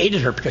and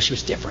hated her because she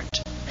was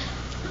different.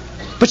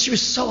 But she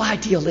was so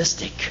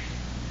idealistic.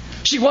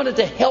 She wanted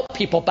to help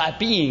people by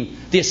being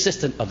the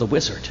assistant of the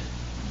wizard.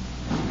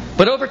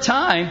 But over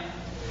time,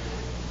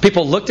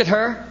 people looked at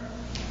her,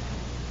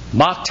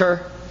 mocked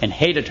her, and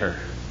hated her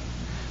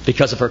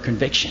because of her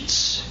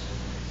convictions.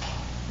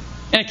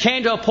 And it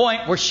came to a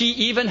point where she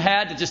even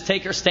had to just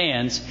take her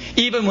stands,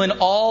 even when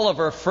all of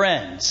her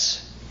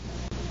friends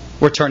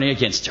were turning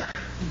against her.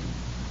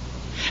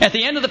 At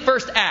the end of the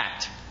first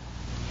act,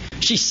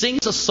 she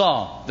sings a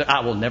song that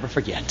I will never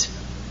forget.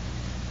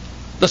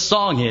 The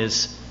song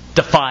is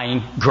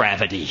Defying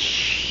Gravity.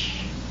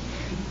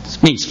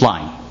 It means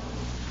flying.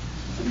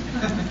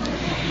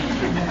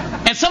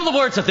 And some of the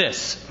words are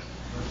this.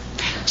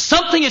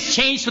 Something has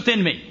changed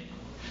within me.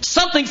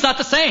 Something's not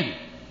the same.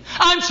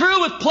 I'm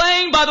through with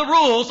playing by the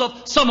rules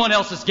of someone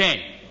else's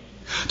game.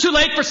 Too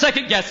late for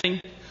second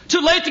guessing.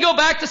 Too late to go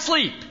back to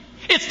sleep.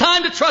 It's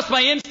time to trust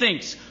my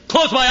instincts,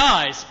 close my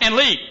eyes, and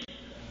leap.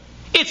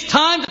 It's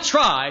time to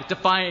try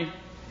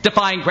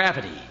defying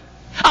gravity.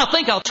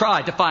 I'll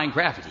try defying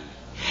gravity.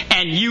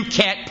 And you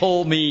can't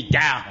pull me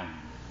down.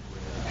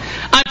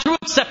 I'm through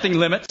accepting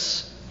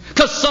limits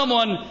because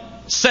someone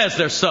says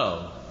they're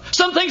so.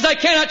 Some things I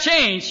cannot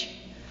change,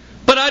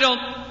 but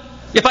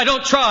if I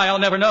don't try, I'll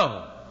never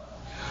know.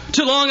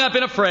 Too long I've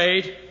been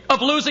afraid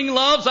of losing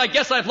loves I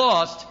guess I've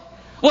lost.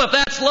 Well, if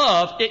that's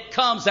love, it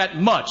comes at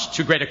much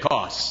too great a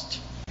cost.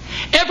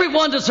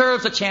 Everyone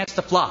deserves a chance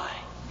to fly.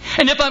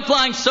 And if I'm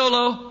flying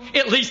solo,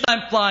 at least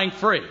I'm flying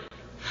free.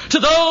 To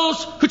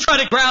those who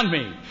try to ground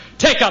me,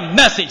 take a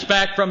message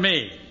back from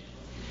me.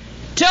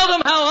 Tell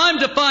them how I'm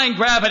defying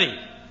gravity.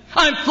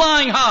 I'm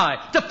flying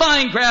high,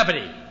 defying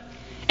gravity.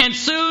 And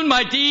soon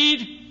my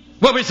deed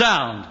will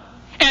resound.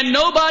 And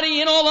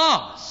nobody in all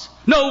Oz,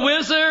 no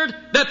wizard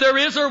that there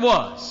is or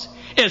was,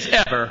 is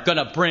ever going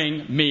to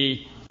bring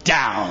me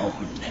down.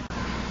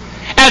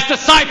 As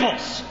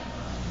disciples,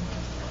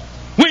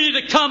 we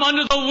need to come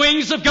under the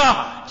wings of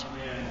God.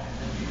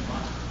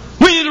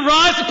 We need to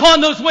rise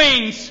upon those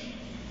wings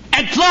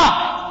and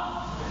fly.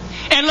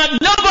 And let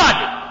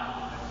nobody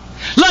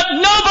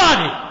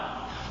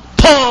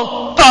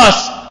pull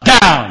us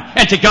down.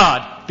 And to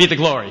God be the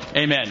glory.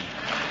 Amen.